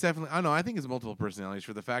think it's definitely. I don't know. I think it's multiple personalities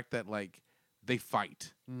for the fact that like they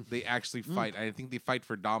fight. They actually fight. I think they fight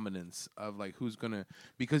for dominance of like who's gonna.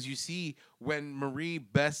 Because you see when Marie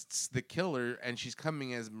bests the killer and she's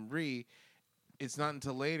coming as Marie, it's not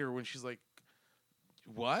until later when she's like,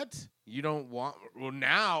 "What? You don't want?" Well,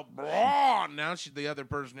 now, the other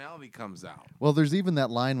personality comes out. Well, there's even that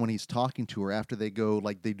line when he's talking to her after they go,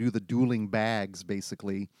 like they do the dueling bags,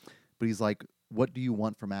 basically. But he's like, "What do you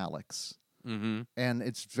want from Alex?" Mm-hmm. And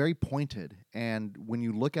it's very pointed. And when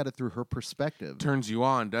you look at it through her perspective, Turns you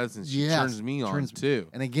on, doesn't she? Yes, Turns me on too.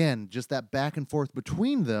 and again, just that back and forth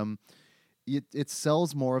between them, it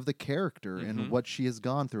sells more of the character and what she has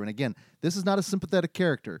gone through. And again, this is not a sympathetic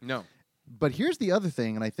character. No. But here's the other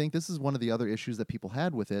thing, and I think this is one of the other issues that people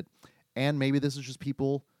had with it, and maybe this is just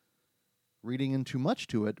people reading in too much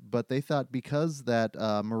to it, but they thought because that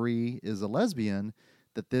Marie is a lesbian,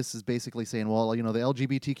 that this is basically saying, well, the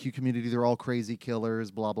LGBTQ community, they're all crazy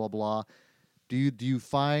killers, blah, blah, blah. Do you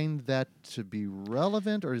find that to be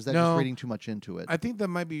relevant, or is that just reading too much into it? I think that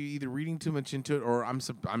might be either reading too much into it, or I'm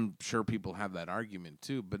sure people have that argument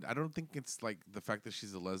too. But I don't think it's like the fact that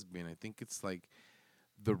she's a lesbian. I think it's like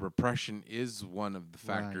the repression is one of the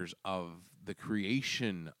factors of the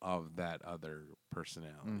creation of that other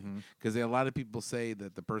personality. Because a lot of people say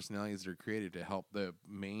that the personalities are created to help the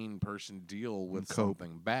main person deal with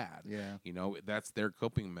something bad. Yeah. That's their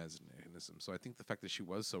coping mechanism. So I think the fact that she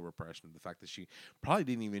was so repressed, and the fact that she probably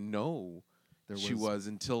didn't even know she was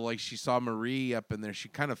until like she saw Marie up in there. She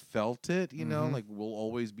kind of felt it, like we'll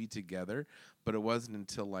always be together. But it wasn't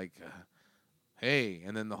until like, hey,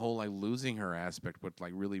 and then the whole like losing her aspect would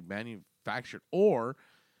like really manufactured. Or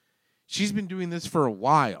she's been doing this for a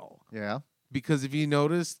while. Yeah. Because if you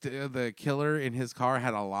noticed, the killer in his car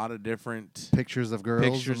had a lot of different Pictures of girls.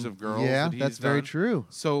 Yeah, that he's that's very done. true.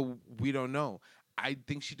 So we don't know. I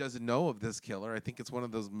think she doesn't know of this killer. I think it's one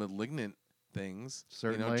of those malignant things.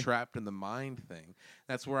 Certainly. Trapped in the mind thing.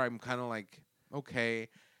 That's where I'm kind of like, okay,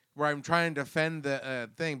 where I'm trying to defend the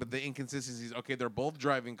thing, but the inconsistencies. Okay, they're both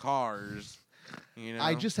driving cars.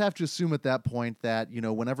 I just have to assume at that point that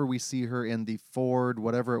whenever we see her in the Ford,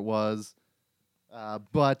 whatever it was,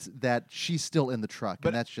 but that she's still in the truck, But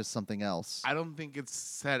and that's just something else. I don't think it's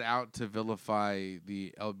set out to vilify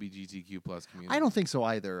the LGBTQ plus community. I don't think so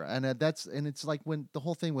either, and it's like when the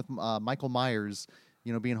whole thing with Michael Myers,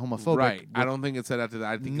 being homophobic. Right. I don't think it's set out to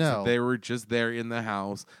that. I think No. they were just there in the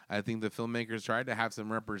house. I think the filmmakers tried to have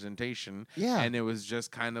some representation. Yeah. And it was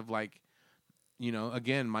just kind of like,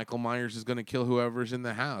 again, Michael Myers is going to kill whoever's in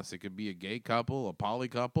the house. It could be a gay couple, a poly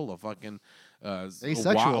couple, a fucking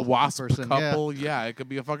Asexual wasp person, couple. Yeah, it could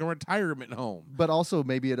be a fucking retirement home. But also,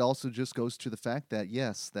 maybe it also just goes to the fact that,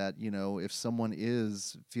 yes, that, if someone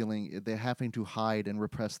is feeling they're having to hide and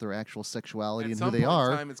repress their actual sexuality At and some who they point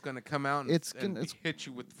in are, time, it's going to come out and, it's and gonna- it's- hit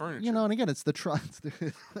you with furniture. and again, it's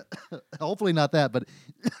the hopefully not that, but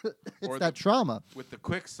it's Or that the- trauma. with the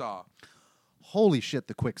quick saw. Holy shit,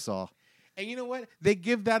 the quick saw. And you know what? They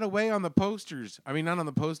give that away on the posters. I mean, not on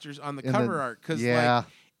the posters, on the In cover the- art. Because yeah.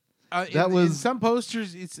 That in was- some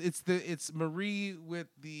posters. It's Marie with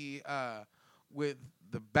the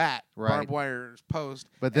bat Right. barbed wire post.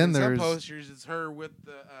 But And then in some there's- posters it's her with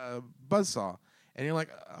the buzzsaw. And you're like,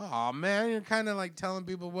 oh man, you're kind of like telling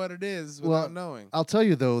people what it is without Well, knowing. I'll tell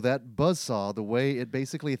you though, that buzzsaw, the way it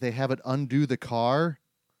basically, they have it undo the car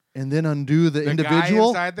and then undo the The guy individual.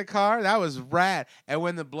 inside the car, that was rad. And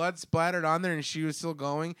when the blood splattered on there and she was still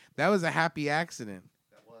going, that was a happy accident.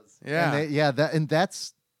 That was. Yeah. And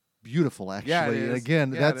that's beautiful actually. Yeah, it And is.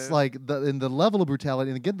 again, Yeah, it that's is. like the level of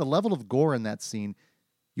brutality, and again the level of gore in that scene.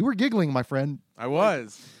 You were giggling, my friend, I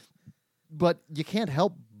was. but you can't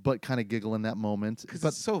help but kind of giggle in that moment. Because But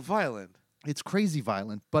it's so violent. it's crazy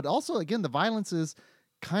violent. But also, again, the violence is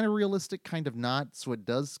kind of realistic, kind of not. So it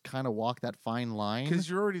does kind of walk that fine line. Because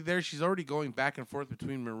you're already there. She's already going back and forth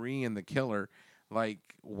between Marie and the killer, like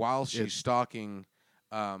while she's It- stalking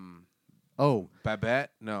Oh,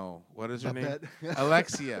 Babette. No, what is her name? Babette.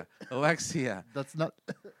 Alexia. Alexia. That's not.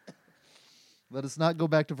 Let us not go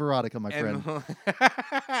back to Veronica, my friend.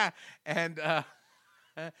 And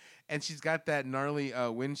and she's got that gnarly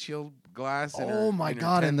windshield glass. In Oh her, my in her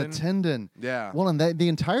God! And the tendon. tendon. Yeah. Well, and the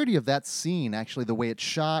entirety of that scene, actually, the way it's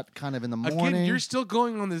shot, kind of in the morning. Again, you're still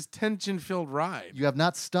going on this tension-filled ride. You have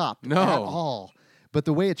not stopped No. at all. But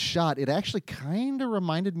the way it's shot, it actually kind of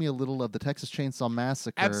reminded me a little of the Texas Chainsaw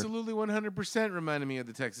Massacre. Absolutely 100% reminded me of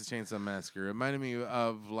the Texas Chainsaw Massacre. It reminded me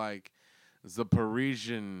of like the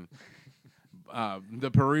Parisian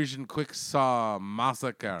quick saw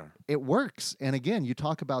massacre. It works. And again, you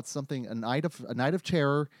talk about something, a night of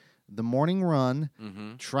terror, the morning run,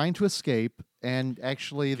 Mm-hmm. trying to escape, and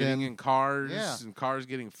actually Getting then. in cars Yeah. and cars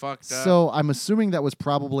getting fucked up. So I'm assuming that was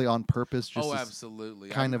probably on purpose, just oh, as absolutely.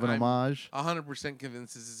 kind of an homage. 100%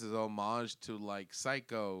 convinced this is an homage to like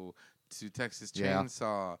Psycho, to Texas Yeah.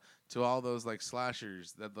 Chainsaw, to all those like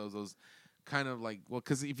slashers that those kind of like, well,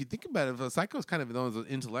 because if you think about it, Psycho is kind of one of the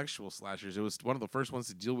intellectual slashers. It was one of the first ones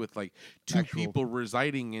to deal with like two Actual- people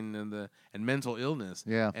residing in and mental illness.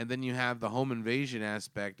 Yeah. And then you have the home invasion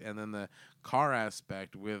aspect, and then the car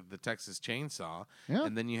aspect with the Texas Chainsaw. Yeah.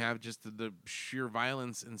 And then you have just the sheer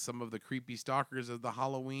violence and some of the creepy stalkers of the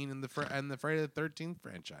Halloween and the Friday the 13th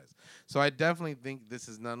franchise. So I definitely think this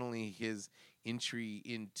is not only his entry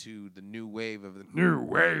into the new wave of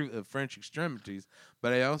French extremities,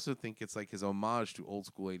 but I also think it's like his homage to old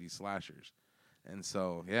school 80s slashers. And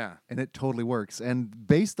so, yeah. And it totally works. And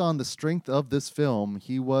based on the strength of this film,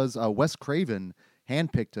 he was Wes Craven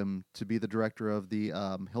handpicked him to be the director of the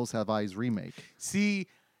Hills Have Eyes remake. See,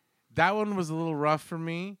 that one was a little rough for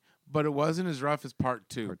me, but it wasn't as rough as part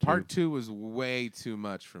two. Part two was way too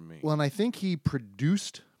much for me. Well, and I think he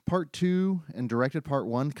produced part 2 and directed part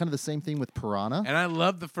 1. Kind of the same thing with Piranha. And I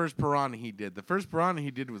love the first Piranha he did. The first Piranha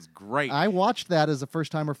he did was great. I watched that as a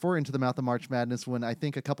first timer for Into the Mouth of March Madness when I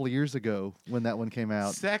think a couple of years ago when that one came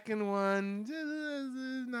out. Second one,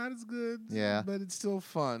 not as good. Yeah. But it's still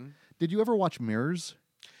fun. Did you ever watch Mirrors?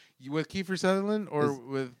 With Kiefer Sutherland or Is-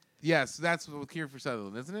 with... Yes, that's with Kiefer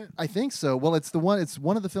Sutherland, isn't it? I think so. Well, it's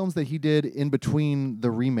one of the films that he did in between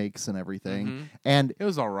the remakes and everything. Mhm. And It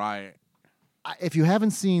was all right. if you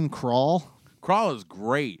haven't seen Crawl, Crawl is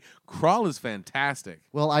great. Crawl is fantastic.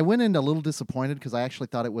 well, I went in a little disappointed because I actually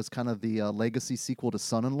thought it was kind of the legacy sequel to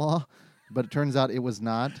Son-in-Law, but it turns out it was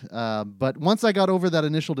not. But once I got over that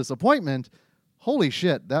initial disappointment, holy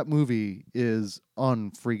shit, that movie is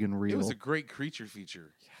unfreaking real. It was a great creature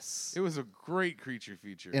feature. Yes. It was a great creature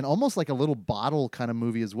feature. And almost like a little bottle kind of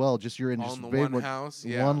movie as well. Just you're in All just in the big, one house,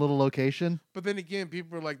 yeah. one little location. But then again,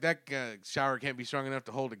 people are like, that shower can't be strong enough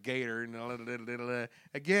to hold a gator. And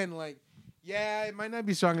again, like, yeah, it might not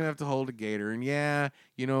be strong enough to hold a gator. And yeah,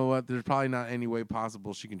 you know what? There's probably not any way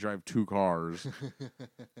possible she can drive 2 cars.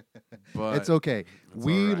 But It's okay. it's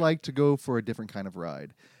We all right. like to go for a different kind of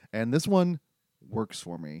ride. And this one works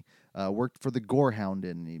for me. Worked for the gorehound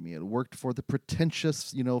in me. It worked for the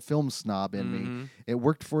pretentious, film snob in me. Mhm. It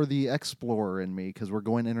worked for the explorer in me because we're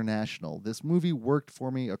going international. This movie worked for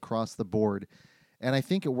me across the board. And I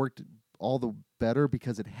think it worked all the better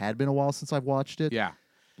because it had been a while since I've watched it. Yeah.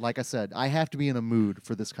 Like I said, I have to be in a mood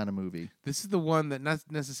for this kind of movie. This is the one that not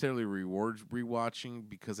necessarily rewards rewatching,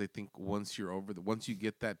 because I think once you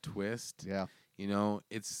get that twist, Yeah.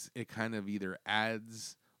 it kind of either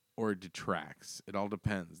adds or detracts. It all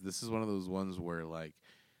depends. This is one of those ones where, like,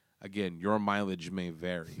 again, your mileage may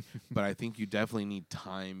vary, but I think you definitely need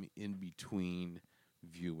time in between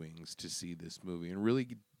viewings to see this movie and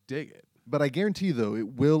really dig it. But I guarantee you, though, it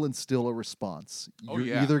will instill a response. Oh, You're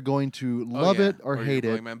yeah. either going to Oh, love yeah. it or hate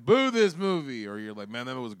you're it. like, man, boo this movie, or you're like, man,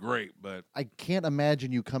 that was great, but I can't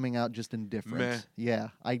imagine you coming out just indifferent. Meh. Yeah,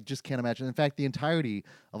 I just can't imagine. In fact, the entirety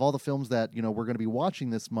of all the films that we're going to be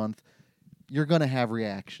watching this month, you're going to have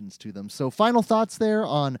reactions to them. So, final thoughts there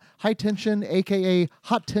on High Tension, aka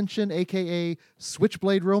Hot Tension, aka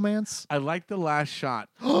Switchblade Romance. I like the last shot.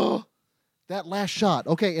 That last shot.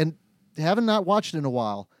 Okay, and having not watched it in a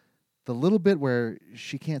while, the little bit where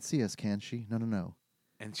she can't see us, can she? No.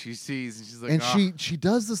 And she sees, and she's like, And "Ah." she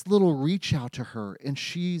does this little reach out to her, and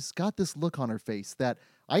she's got this look on her face that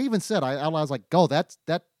I even said, I was like, "Oh, that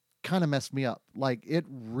kind of messed me up." Like, it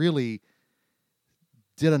really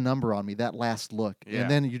did a number on me, that last look. Yeah.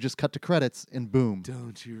 And then you just cut to credits, and boom.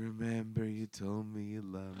 Don't you remember you told me you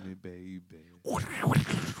love me, baby?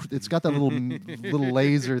 It's got that little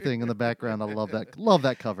laser thing in the background. I love that. Love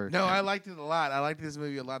that cover. No, I liked it a lot. I liked this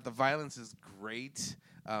movie a lot. The violence is great.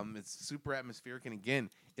 It's super atmospheric, and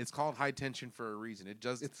again, it's called High Tension for a reason. It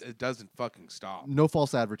doesn't fucking stop. No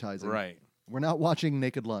false advertising. Right. We're not watching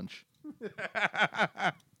Naked Lunch.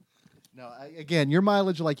 No, again, your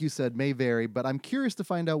mileage, like you said, may vary, but I'm curious to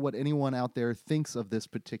find out what anyone out there thinks of this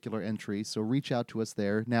particular entry, so reach out to us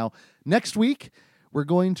there. Now, next week, we're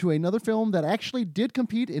going to another film that actually did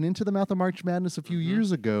compete in Into the Mouth of March Madness a few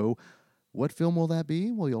years ago. What film will that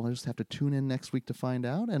be? Well, you'll just have to tune in next week to find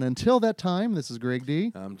out. And until that time, this is Greg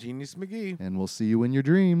D. I'm Genius McGee. And we'll see you in your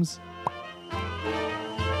dreams.